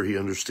makes sure he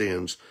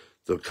understands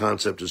the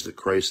concept is that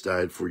Christ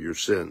died for your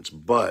sins.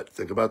 But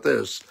think about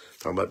this,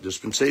 talking about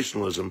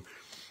dispensationalism.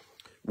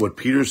 What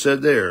Peter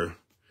said there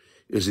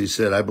is he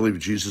said, I believe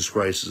Jesus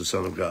Christ is the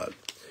Son of God.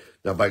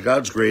 Now, by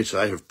God's grace,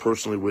 I have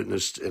personally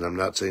witnessed, and I'm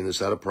not saying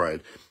this out of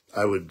pride,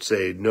 I would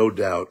say no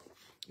doubt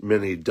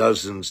many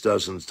dozens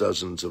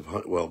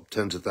of, well,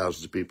 tens of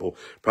thousands of people,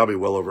 probably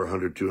well over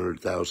 100,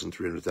 200,000,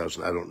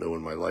 300,000, I don't know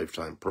in my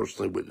lifetime,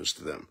 personally witnessed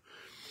to them.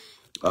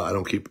 I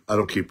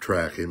don't keep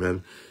track,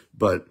 amen.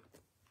 But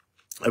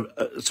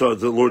so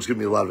the Lord's given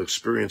me a lot of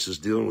experiences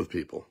dealing with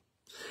people.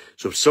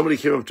 So if somebody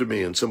came up to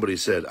me and somebody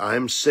said,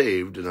 I'm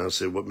saved, and I'll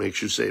say, what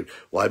makes you saved?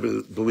 Well, I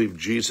believe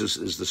Jesus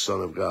is the Son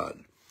of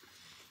God.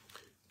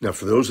 Now,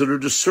 for those that are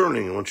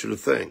discerning, I want you to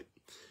think,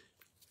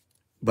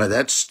 by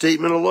that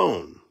statement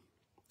alone,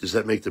 does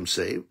that make them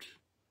saved?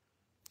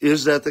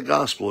 Is that the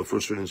gospel of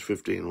 1 Corinthians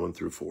 15,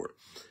 1-4?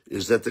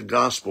 Is that the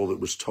gospel that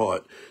was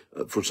taught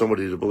for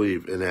somebody to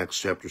believe in Acts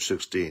chapter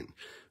 16,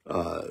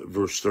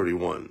 verse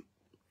 31?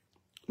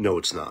 No,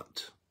 it's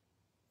not.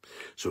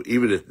 So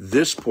even at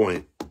this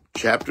point,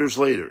 chapters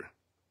later,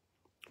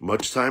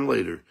 much time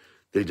later,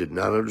 they did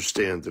not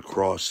understand the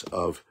cross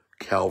of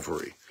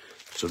Calvary.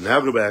 So now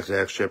go back to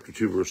Acts chapter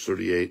 2, verse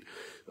 38,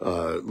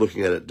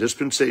 looking at it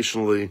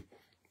dispensationally.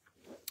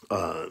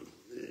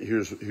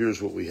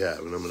 Here's what we have,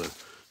 and I'm going to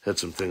had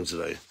some things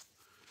that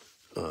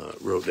I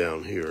wrote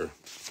down here.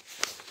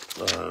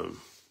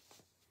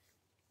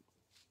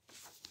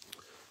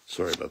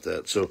 Sorry about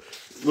that. So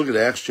look at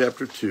Acts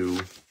chapter 2,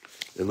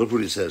 and look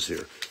what he says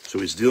here. So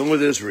he's dealing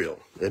with Israel,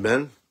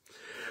 amen?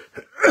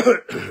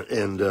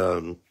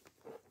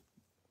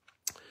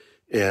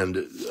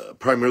 and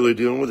primarily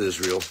dealing with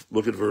Israel.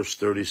 Look at verse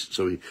 30.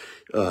 So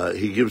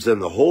he gives them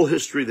the whole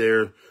history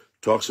there,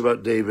 talks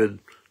about David,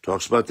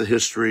 talks about the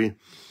history.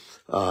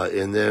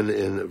 And then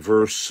in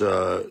verse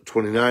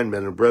 29,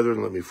 men and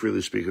brethren, let me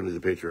freely speak unto the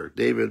patriarch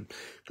David,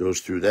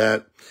 goes through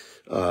that.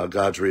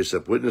 God's raised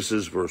up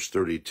witnesses, verse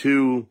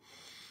 32.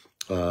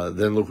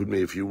 Then look with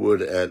me, if you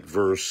would, at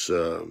verse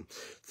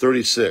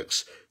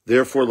 36.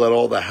 Therefore, let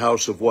all the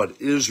house of what?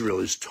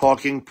 Israel. He's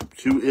talking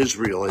to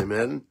Israel,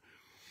 amen?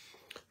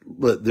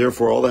 But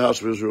therefore, all the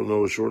house of Israel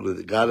know assuredly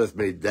that God hath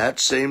made that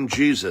same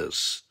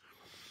Jesus,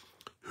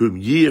 whom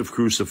ye have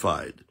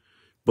crucified,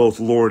 both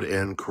Lord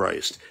and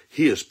Christ.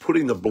 He is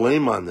putting the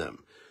blame on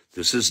them.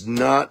 This is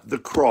not the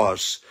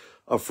cross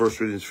of 1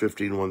 Corinthians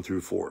 15,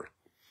 1-4.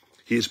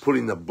 He is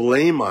putting the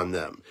blame on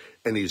them,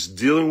 and he's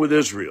dealing with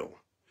Israel.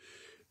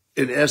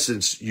 In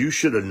essence, you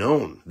should have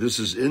known. This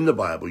is in the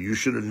Bible. You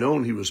should have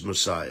known he was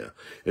Messiah.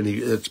 And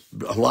it's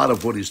a lot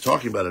of what he's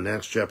talking about in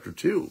Acts chapter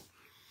 2.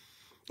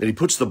 And he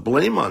puts the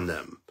blame on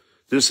them.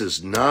 This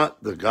is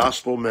not the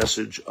gospel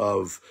message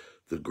of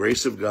the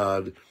grace of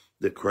God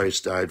that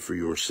Christ died for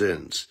your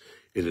sins.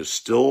 It is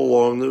still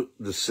along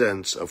the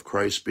sense of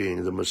Christ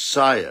being the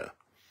Messiah.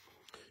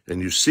 And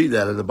you see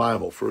that in the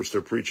Bible. First,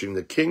 they're preaching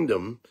the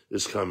kingdom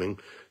is coming.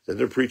 Then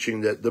they're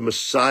preaching that the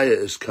Messiah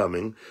is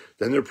coming.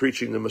 Then they're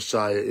preaching the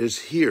Messiah is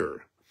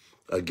here.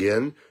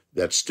 Again,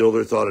 that's still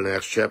their thought in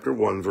Acts chapter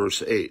 1,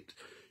 verse 8.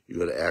 You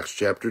go to Acts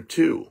chapter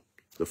 2.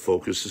 The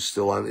focus is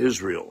still on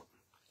Israel.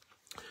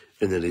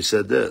 And then he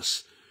said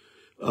this.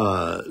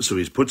 So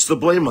he puts the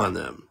blame on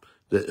them,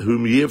 that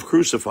whom ye have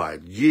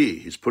crucified. Ye,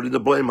 he's putting the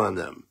blame on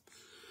them.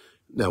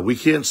 Now, we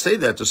can't say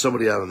that to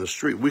somebody out on the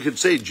street. We could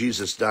say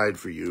Jesus died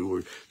for you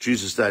or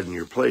Jesus died in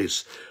your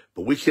place,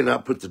 but we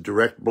cannot put the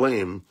direct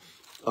blame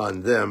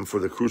on them for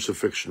the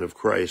crucifixion of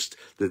Christ,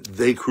 that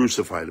they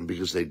crucified him,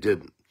 because they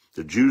didn't.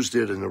 The Jews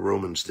did and the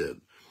Romans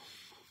did.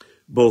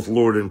 Both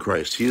Lord and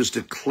Christ. He is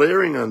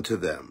declaring unto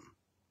them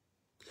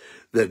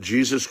that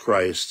Jesus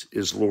Christ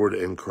is Lord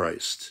and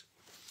Christ.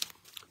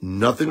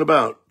 Nothing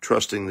about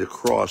trusting the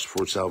cross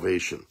for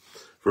salvation.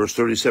 Verse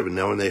 37,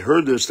 now when they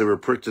heard this, they were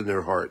pricked in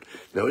their heart.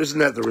 Now, isn't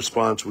that the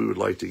response we would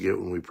like to get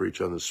when we preach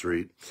on the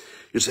street?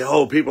 You say,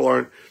 oh, people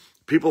are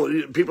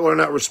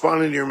not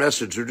responding to your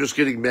message. They're just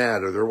getting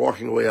mad, or they're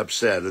walking away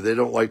upset, or they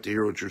don't like to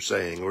hear what you're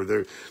saying, or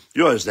you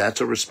realize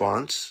that's a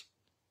response?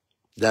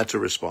 That's a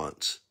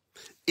response.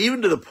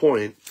 Even to the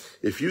point,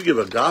 if you give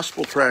a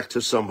gospel tract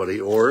to somebody,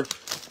 or,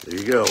 there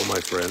you go, my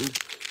friend,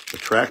 a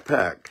tract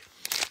pack,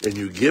 and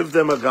you give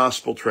them a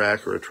gospel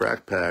tract or a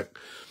tract pack,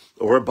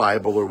 or a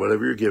Bible, or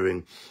whatever you're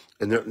giving,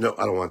 and no,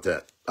 I don't want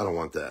that. I don't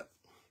want that.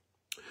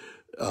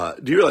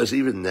 Do you realize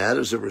even that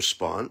is a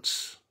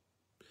response?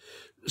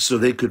 So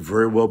they could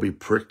very well be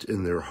pricked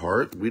in their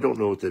heart. We don't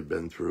know what they've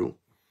been through.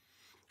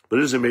 But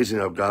it is amazing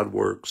how God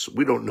works.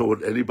 We don't know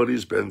what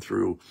anybody's been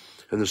through.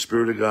 And the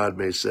Spirit of God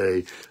may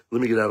say,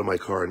 let me get out of my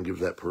car and give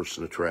that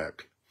person a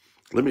tract.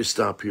 let me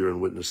stop here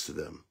and witness to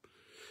them.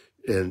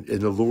 And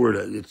the Lord,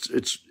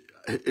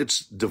 it's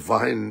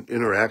divine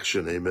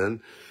interaction.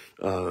 Amen.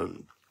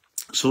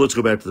 So let's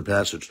go back to the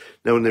passage.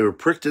 Now, when they were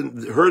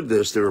heard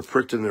this, they were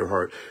pricked in their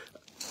heart.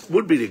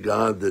 Would be to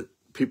God that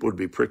people would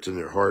be pricked in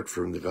their heart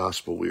from the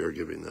gospel we are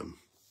giving them.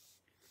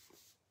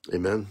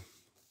 Amen.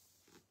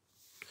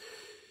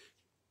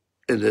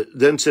 And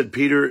then said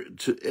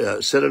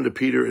unto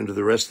Peter and to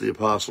the rest of the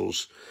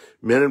apostles,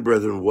 men and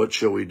brethren, what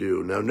shall we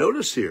do? Now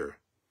notice here,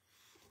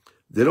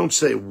 they don't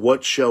say,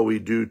 what shall we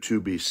do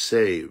to be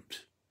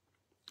saved?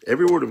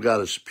 Every word of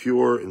God is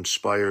pure,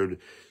 inspired.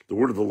 The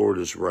word of the Lord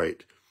is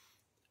right.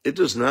 It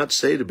does not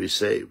say to be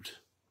saved.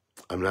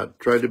 I'm not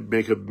trying to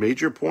make a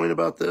major point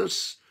about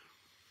this,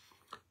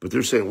 but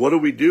they're saying, what do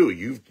we do?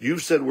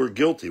 You've said we're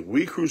guilty.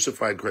 We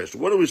crucified Christ.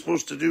 What are we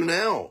supposed to do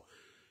now?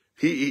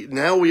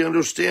 Now we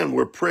understand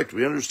we're pricked.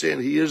 We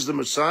understand he is the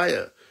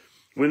Messiah.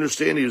 We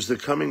understand he is the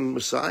coming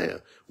Messiah.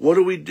 What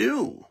do we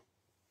do?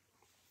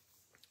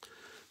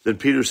 Then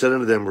Peter said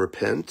unto them,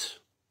 repent,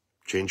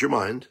 change your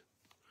mind,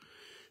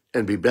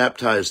 and be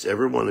baptized,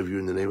 every one of you,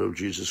 in the name of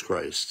Jesus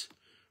Christ,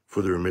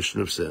 for the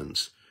remission of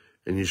sins,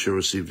 and you shall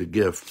receive the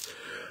gift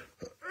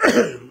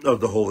of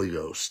the Holy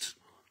Ghost.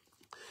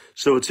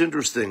 So it's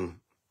interesting,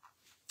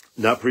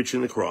 not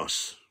preaching the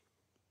cross.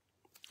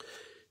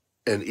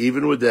 And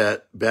even with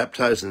that,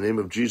 baptized in the name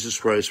of Jesus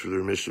Christ for the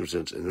remission of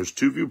sins. And there's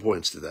two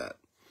viewpoints to that.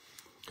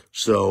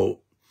 So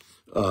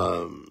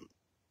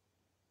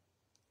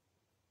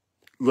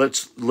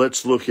let's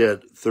look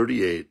at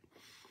 38.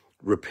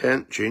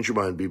 Repent, change your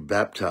mind, be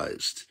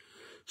baptized.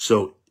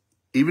 So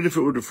even if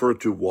it would refer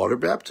to water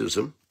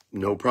baptism,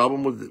 no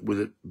problem with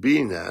it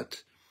being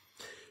that,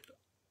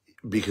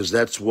 because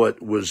that's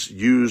what was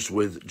used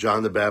with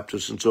John the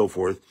Baptist and so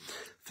forth.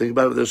 Think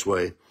about it this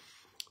way.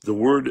 The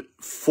word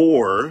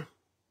for,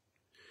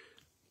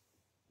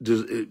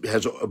 it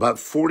has about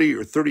 40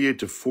 or 38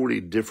 to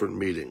 40 different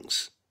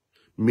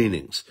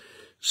meanings.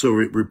 So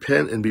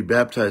repent and be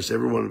baptized,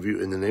 every one of you,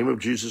 in the name of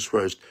Jesus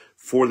Christ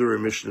for the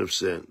remission of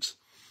sins.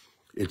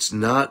 It's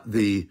not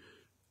the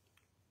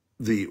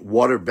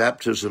water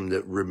baptism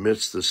that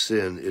remits the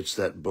sin. It's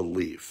that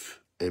belief.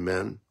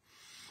 Amen.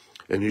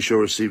 And you shall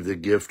receive the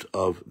gift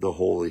of the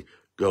Holy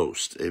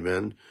Ghost.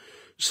 Amen.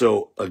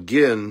 So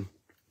again,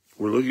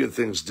 we're looking at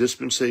things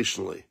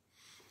dispensationally.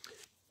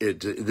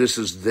 This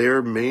is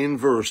their main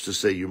verse to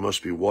say you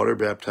must be water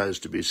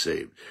baptized to be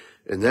saved.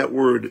 And that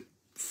word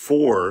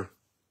for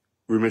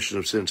remission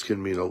of sins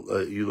can mean,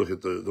 you look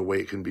at the way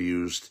it can be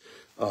used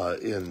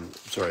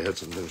sorry, I had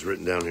some things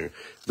written down here.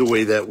 The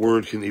way that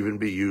word can even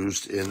be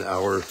used in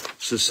our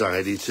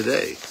society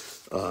today.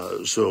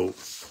 So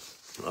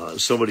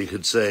somebody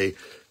could say,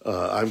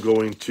 I'm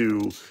going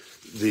to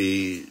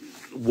the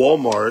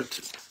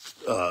Walmart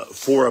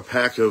for a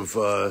pack of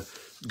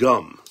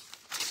gum.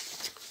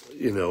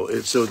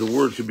 So the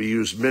word could be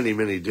used many,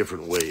 many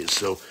different ways.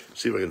 So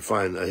see if I can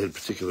find, I had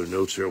particular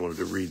notes here I wanted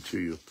to read to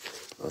you.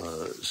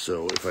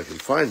 So if I can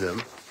find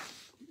them.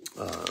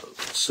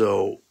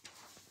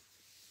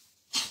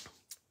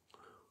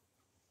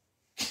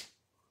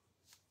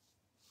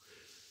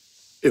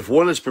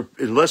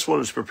 Unless one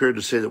is prepared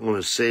to say that one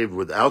is saved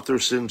without their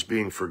sins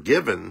being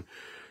forgiven,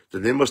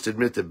 then they must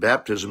admit that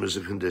baptism is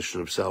a condition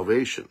of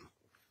salvation.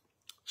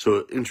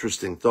 So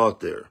interesting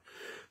thought there.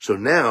 So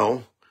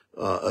now,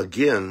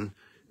 again,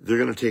 they're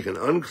going to take an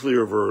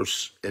unclear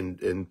verse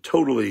and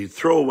totally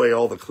throw away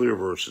all the clear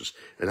verses.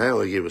 And I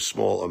only gave a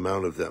small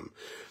amount of them.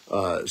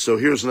 So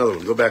here's another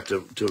one. Go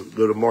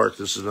to Mark.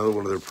 This is another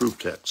one of their proof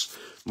texts.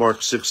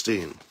 Mark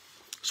 16.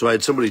 So I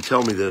had somebody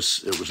tell me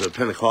this. It was a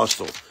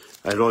Pentecostal.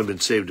 I had only been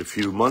saved a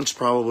few months,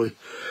 probably,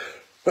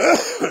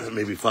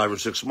 maybe 5 or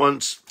 6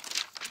 months.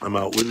 I'm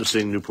out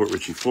witnessing Newport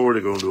Richey,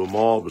 Florida, going to a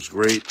mall. It was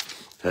great.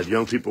 Had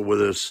young people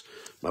with us.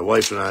 My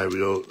wife and I, we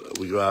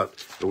go out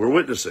and we're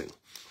witnessing.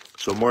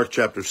 So Mark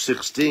chapter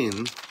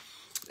 16,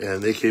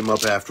 and they came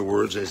up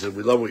afterwards and they said,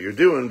 we love what you're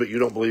doing, but you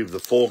don't believe the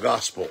full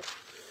gospel.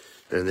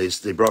 And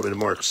they brought me to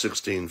Mark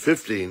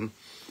 16:15.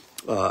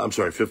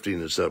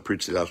 15 is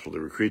preach the gospel to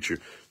every creature.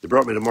 They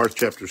brought me to Mark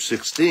chapter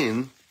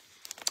 16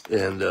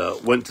 and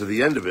went to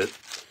the end of it,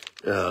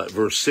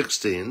 verse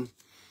 16,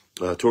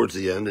 towards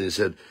the end, and he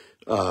said,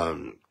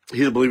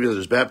 he that believeth that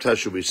is baptized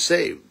shall be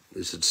saved.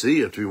 They said, see,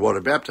 you have to be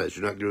water baptized.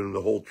 You're not giving them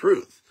the whole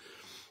truth.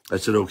 I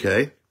said,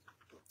 okay.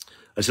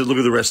 I said, look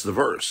at the rest of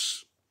the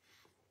verse.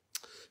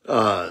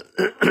 But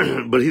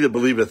he that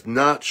believeth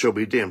not shall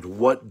be damned.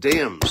 What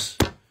damns?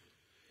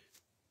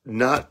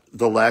 Not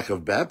the lack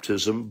of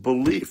baptism,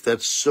 belief.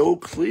 That's so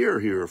clear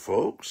here,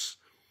 folks.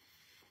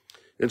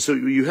 And so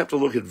you have to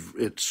look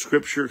at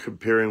Scripture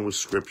comparing with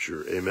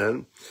Scripture.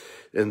 Amen?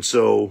 And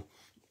so,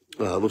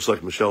 looks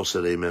like Michelle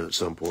said amen at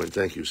some point.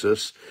 Thank you,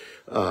 sis.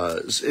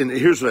 And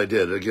here's what I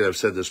did. Again, I've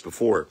said this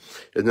before.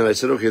 And then I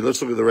said, okay,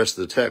 let's look at the rest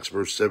of the text.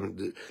 Verse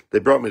 7. They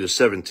brought me to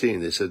 17.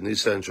 They said, and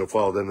these signs shall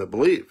follow them that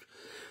believe.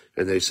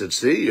 And they said,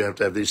 see, you have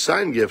to have these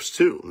sign gifts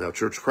too. Now,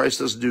 Church of Christ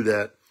doesn't do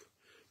that,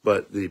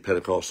 but the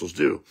Pentecostals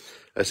do.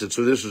 I said,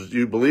 so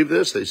you believe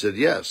this? They said,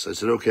 yes. I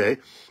said, okay.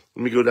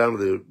 let me go down to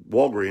the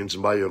Walgreens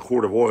and buy you a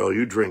quart of oil.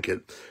 You drink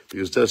it,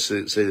 because it does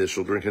say that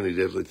you'll drink any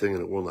deadly thing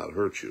and it will not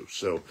hurt you.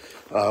 So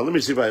let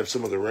me see if I have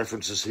some other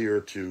references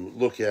here to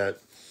look at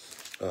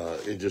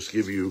and just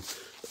give you,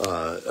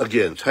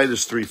 again,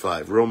 Titus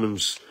 3:5,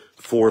 Romans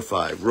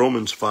 4:5,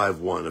 Romans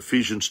 5:1,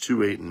 Ephesians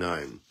 2:8 and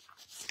 9.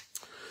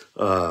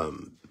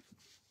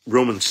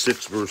 Romans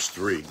 6, verse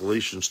 3,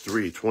 Galatians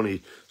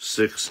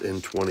 3:26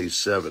 and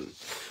 27.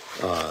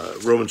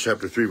 Romans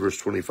chapter 3, verse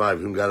 25,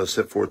 whom God has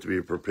set forth to be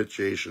a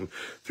propitiation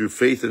through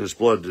faith in his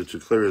blood to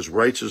declare his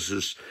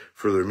righteousness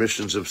for the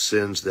remissions of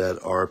sins that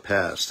are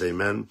past.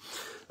 Amen.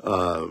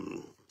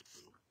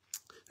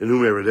 In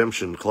whom we have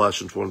redemption,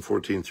 Colossians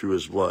 1:14, through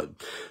his blood.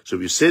 So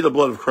if you say the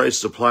blood of Christ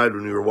is applied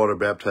when you were water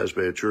baptized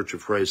by a Church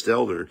of Christ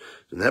elder,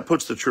 then that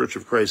puts the Church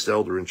of Christ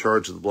elder in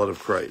charge of the blood of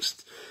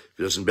Christ. If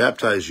he doesn't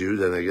baptize you,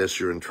 then I guess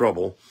you're in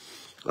trouble.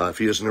 If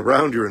he isn't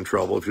around, you're in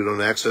trouble. If you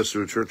don't access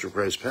to a Church of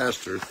Christ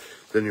pastor,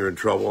 then you're in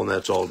trouble, and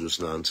that's all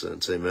just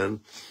nonsense. Amen.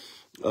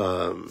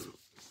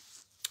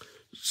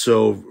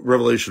 So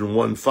Revelation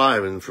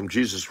 1:5, and from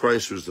Jesus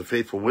Christ, who is the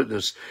faithful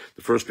witness,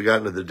 the first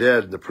begotten of the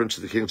dead, and the prince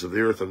of the kings of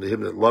the earth, unto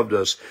him that loved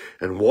us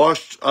and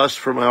washed us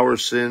from our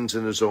sins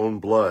in his own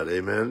blood.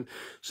 Amen.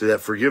 So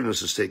that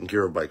forgiveness is taken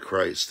care of by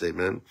Christ.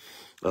 Amen.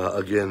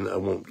 Again, I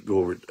won't go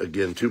over it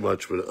again too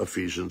much, but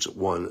Ephesians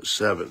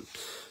 1:7.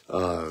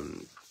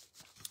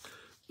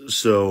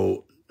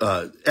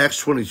 Acts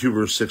 22,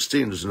 verse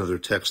 16 is another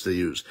text they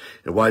use.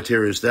 And why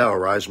tarriest thou?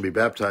 Arise and be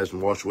baptized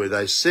and wash away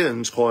thy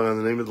sins, calling on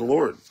the name of the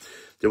Lord.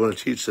 They want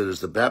to teach that as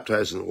the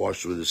baptizing that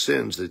washes away the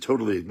sins. They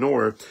totally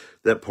ignore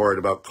that part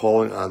about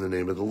calling on the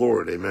name of the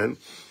Lord. Amen.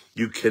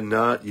 You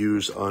cannot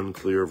use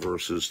unclear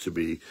verses to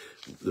be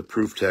the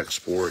proof text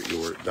for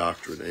your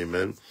doctrine.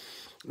 Amen.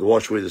 The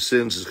wash away the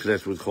sins is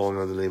connected with calling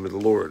on the name of the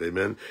Lord.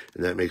 Amen.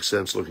 And that makes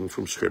sense looking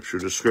from scripture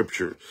to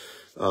scripture.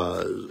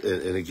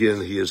 And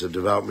again, he is a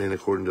devout man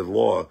according to the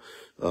law.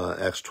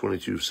 Acts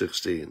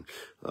 22:16.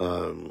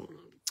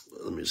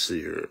 Let me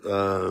see here.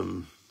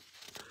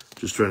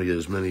 Just trying to get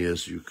as many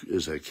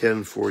as I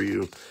can for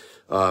you.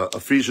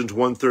 Ephesians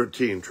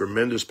 1:13,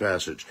 tremendous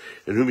passage.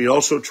 In whom he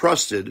also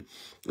trusted,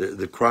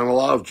 the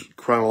chronology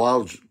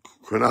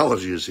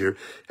is here,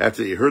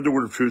 after you heard the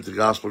word of truth, the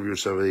gospel of your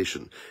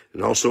salvation,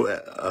 and also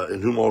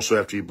in whom also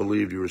after you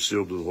believed, you were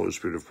sealed with the Holy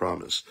Spirit of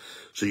promise.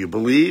 So you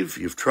believe,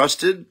 you've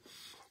trusted,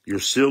 you're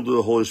sealed with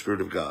the Holy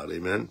Spirit of God.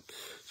 Amen.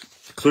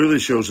 Clearly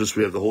shows us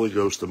we have the Holy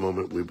Ghost the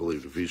moment we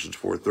believe. Ephesians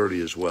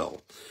 4:30 as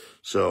well.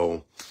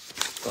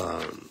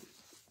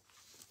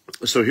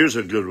 So here's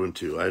a good one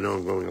too. I know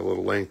I'm going a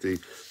little lengthy.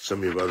 Some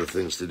of you have other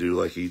things to do,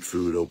 like eat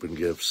food, open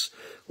gifts,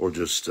 or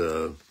just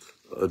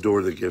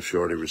adore the gifts you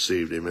already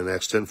received. Amen.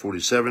 Acts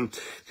 10:47.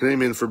 Can any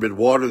man forbid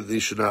water that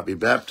these should not be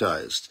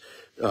baptized,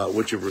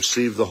 which have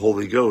received the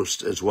Holy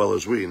Ghost as well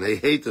as we? And they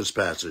hate this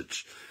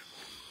passage.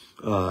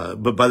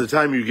 But by the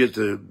time you get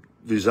to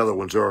these other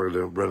ones, they're going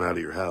to run out of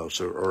your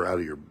house or out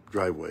of your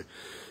driveway.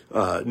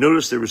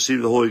 Notice they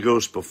received the Holy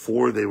Ghost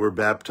before they were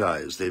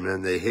baptized.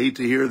 Amen. They hate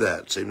to hear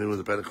that. Same thing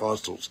with the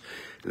Pentecostals.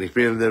 And he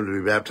commanded them to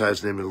be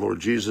baptized in the name of the Lord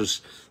Jesus.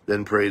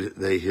 Then prayed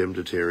they him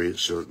to tarry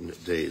certain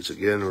days.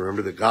 Again,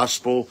 remember the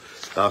gospel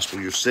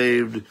you're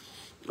saved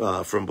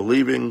from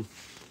believing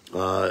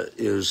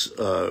is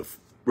 1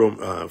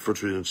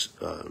 Corinthians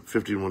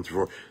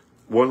 15:1-4.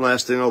 One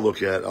last thing I'll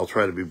look at, I'll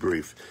try to be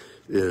brief,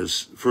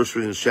 is 1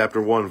 Corinthians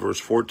chapter 1, verse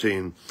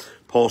 14.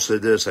 Paul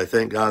said this, I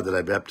thank God that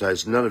I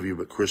baptized none of you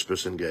but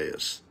Crispus and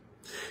Gaius.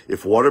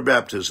 If water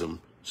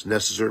baptism is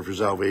necessary for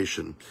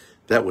salvation,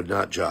 that would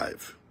not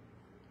jive.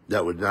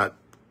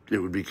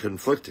 It would be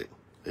conflicting.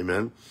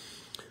 Amen.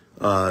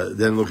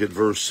 Then look at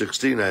verse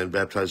 16. I am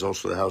baptized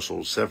also the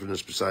household of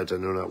Stephanus, besides I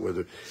know not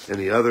whether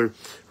any other.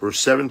 Verse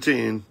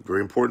 17,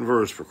 very important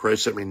verse, for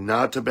Christ sent me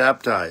not to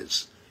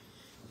baptize,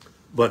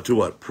 but to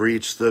what?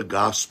 Preach the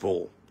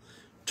gospel.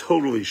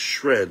 Totally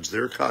shreds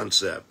their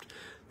concept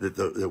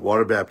that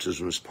water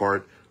baptism is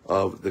part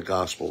of the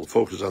gospel. The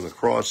focus on the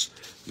cross,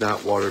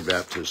 not water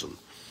baptism.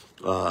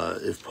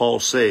 If Paul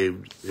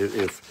saved,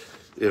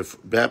 if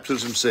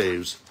baptism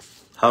saves,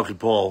 how could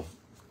Paul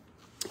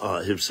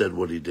have said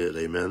what he did?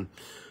 Amen.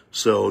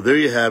 So there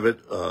you have it.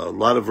 A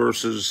lot of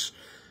verses.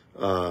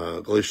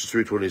 Galatians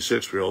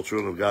 3:26, we're all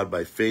children of God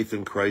by faith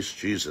in Christ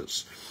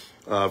Jesus.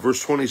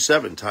 Verse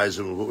 27 ties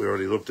in with what we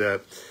already looked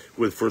at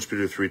with 1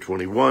 Peter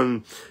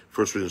 3:21, 1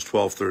 Corinthians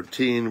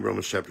 12:13,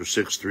 Romans chapter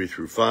 6,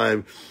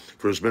 3-5.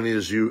 For as many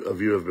of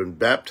you have been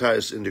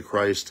baptized into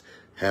Christ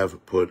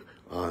have put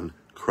on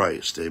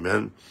Christ.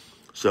 Amen.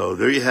 So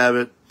there you have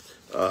it.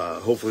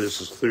 Hopefully this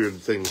has cleared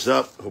things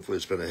up. Hopefully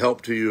it's been a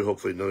help to you.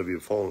 Hopefully none of you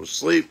have fallen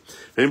asleep.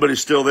 If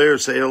anybody's still there,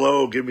 say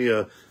hello. Give me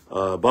a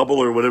bubble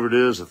or whatever it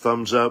is, a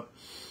thumbs up.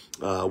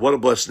 What a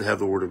blessing to have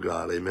the Word of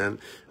God. Amen.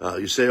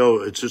 You say, oh,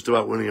 it's just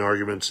about winning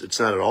arguments. It's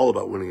not at all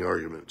about winning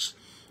arguments.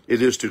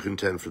 It is to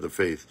contend for the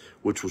faith,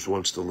 which was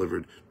once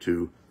delivered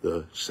to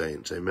the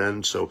saints.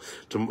 Amen. So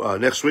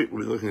next week,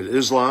 we'll be looking at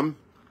Islam.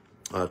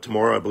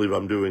 Tomorrow, I believe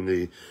I'm doing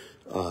the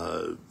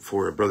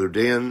for Brother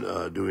Dan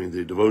doing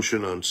the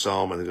devotion on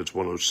Psalm, I think it's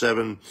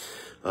 107.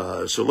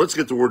 So let's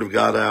get the Word of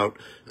God out.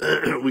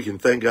 We can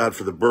thank God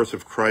for the birth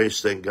of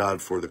Christ, thank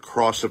God for the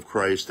cross of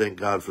Christ, thank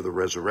God for the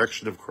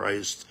resurrection of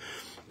Christ.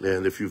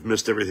 And if you've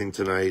missed everything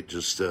tonight,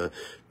 just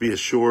be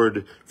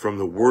assured from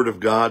the Word of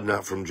God,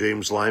 not from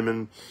James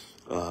Lyman,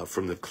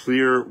 from the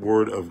clear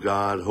Word of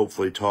God,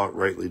 hopefully taught,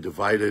 rightly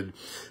divided.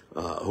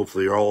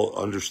 Hopefully you all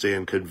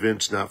understand,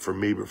 convinced, not from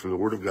me, but from the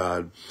Word of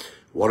God.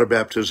 Water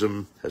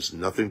baptism has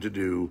nothing to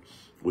do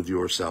with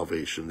your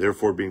salvation.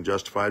 Therefore, being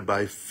justified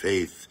by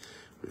faith,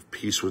 we have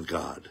peace with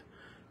God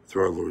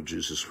through our Lord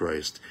Jesus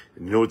Christ.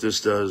 And you know what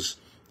this does?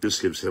 This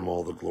gives him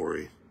all the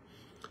glory.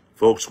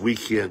 Folks, we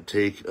can't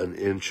take an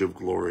inch of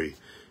glory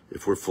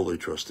if we're fully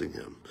trusting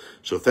him.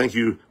 So thank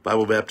you,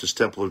 Bible Baptist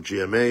Temple of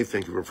GMA.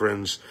 Thank you for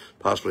friends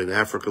possibly in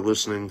Africa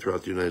listening,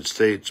 throughout the United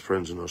States,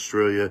 friends in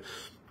Australia.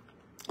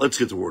 Let's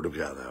get the Word of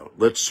God out.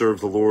 Let's serve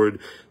the Lord.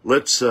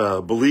 Let's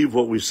believe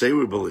what we say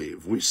we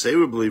believe. We say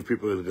we believe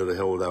people are going to go to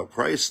hell without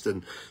Christ,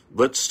 and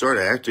let's start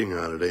acting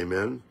on it.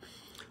 Amen.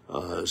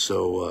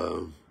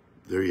 So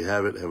there you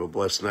have it. Have a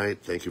blessed night.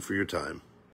 Thank you for your time.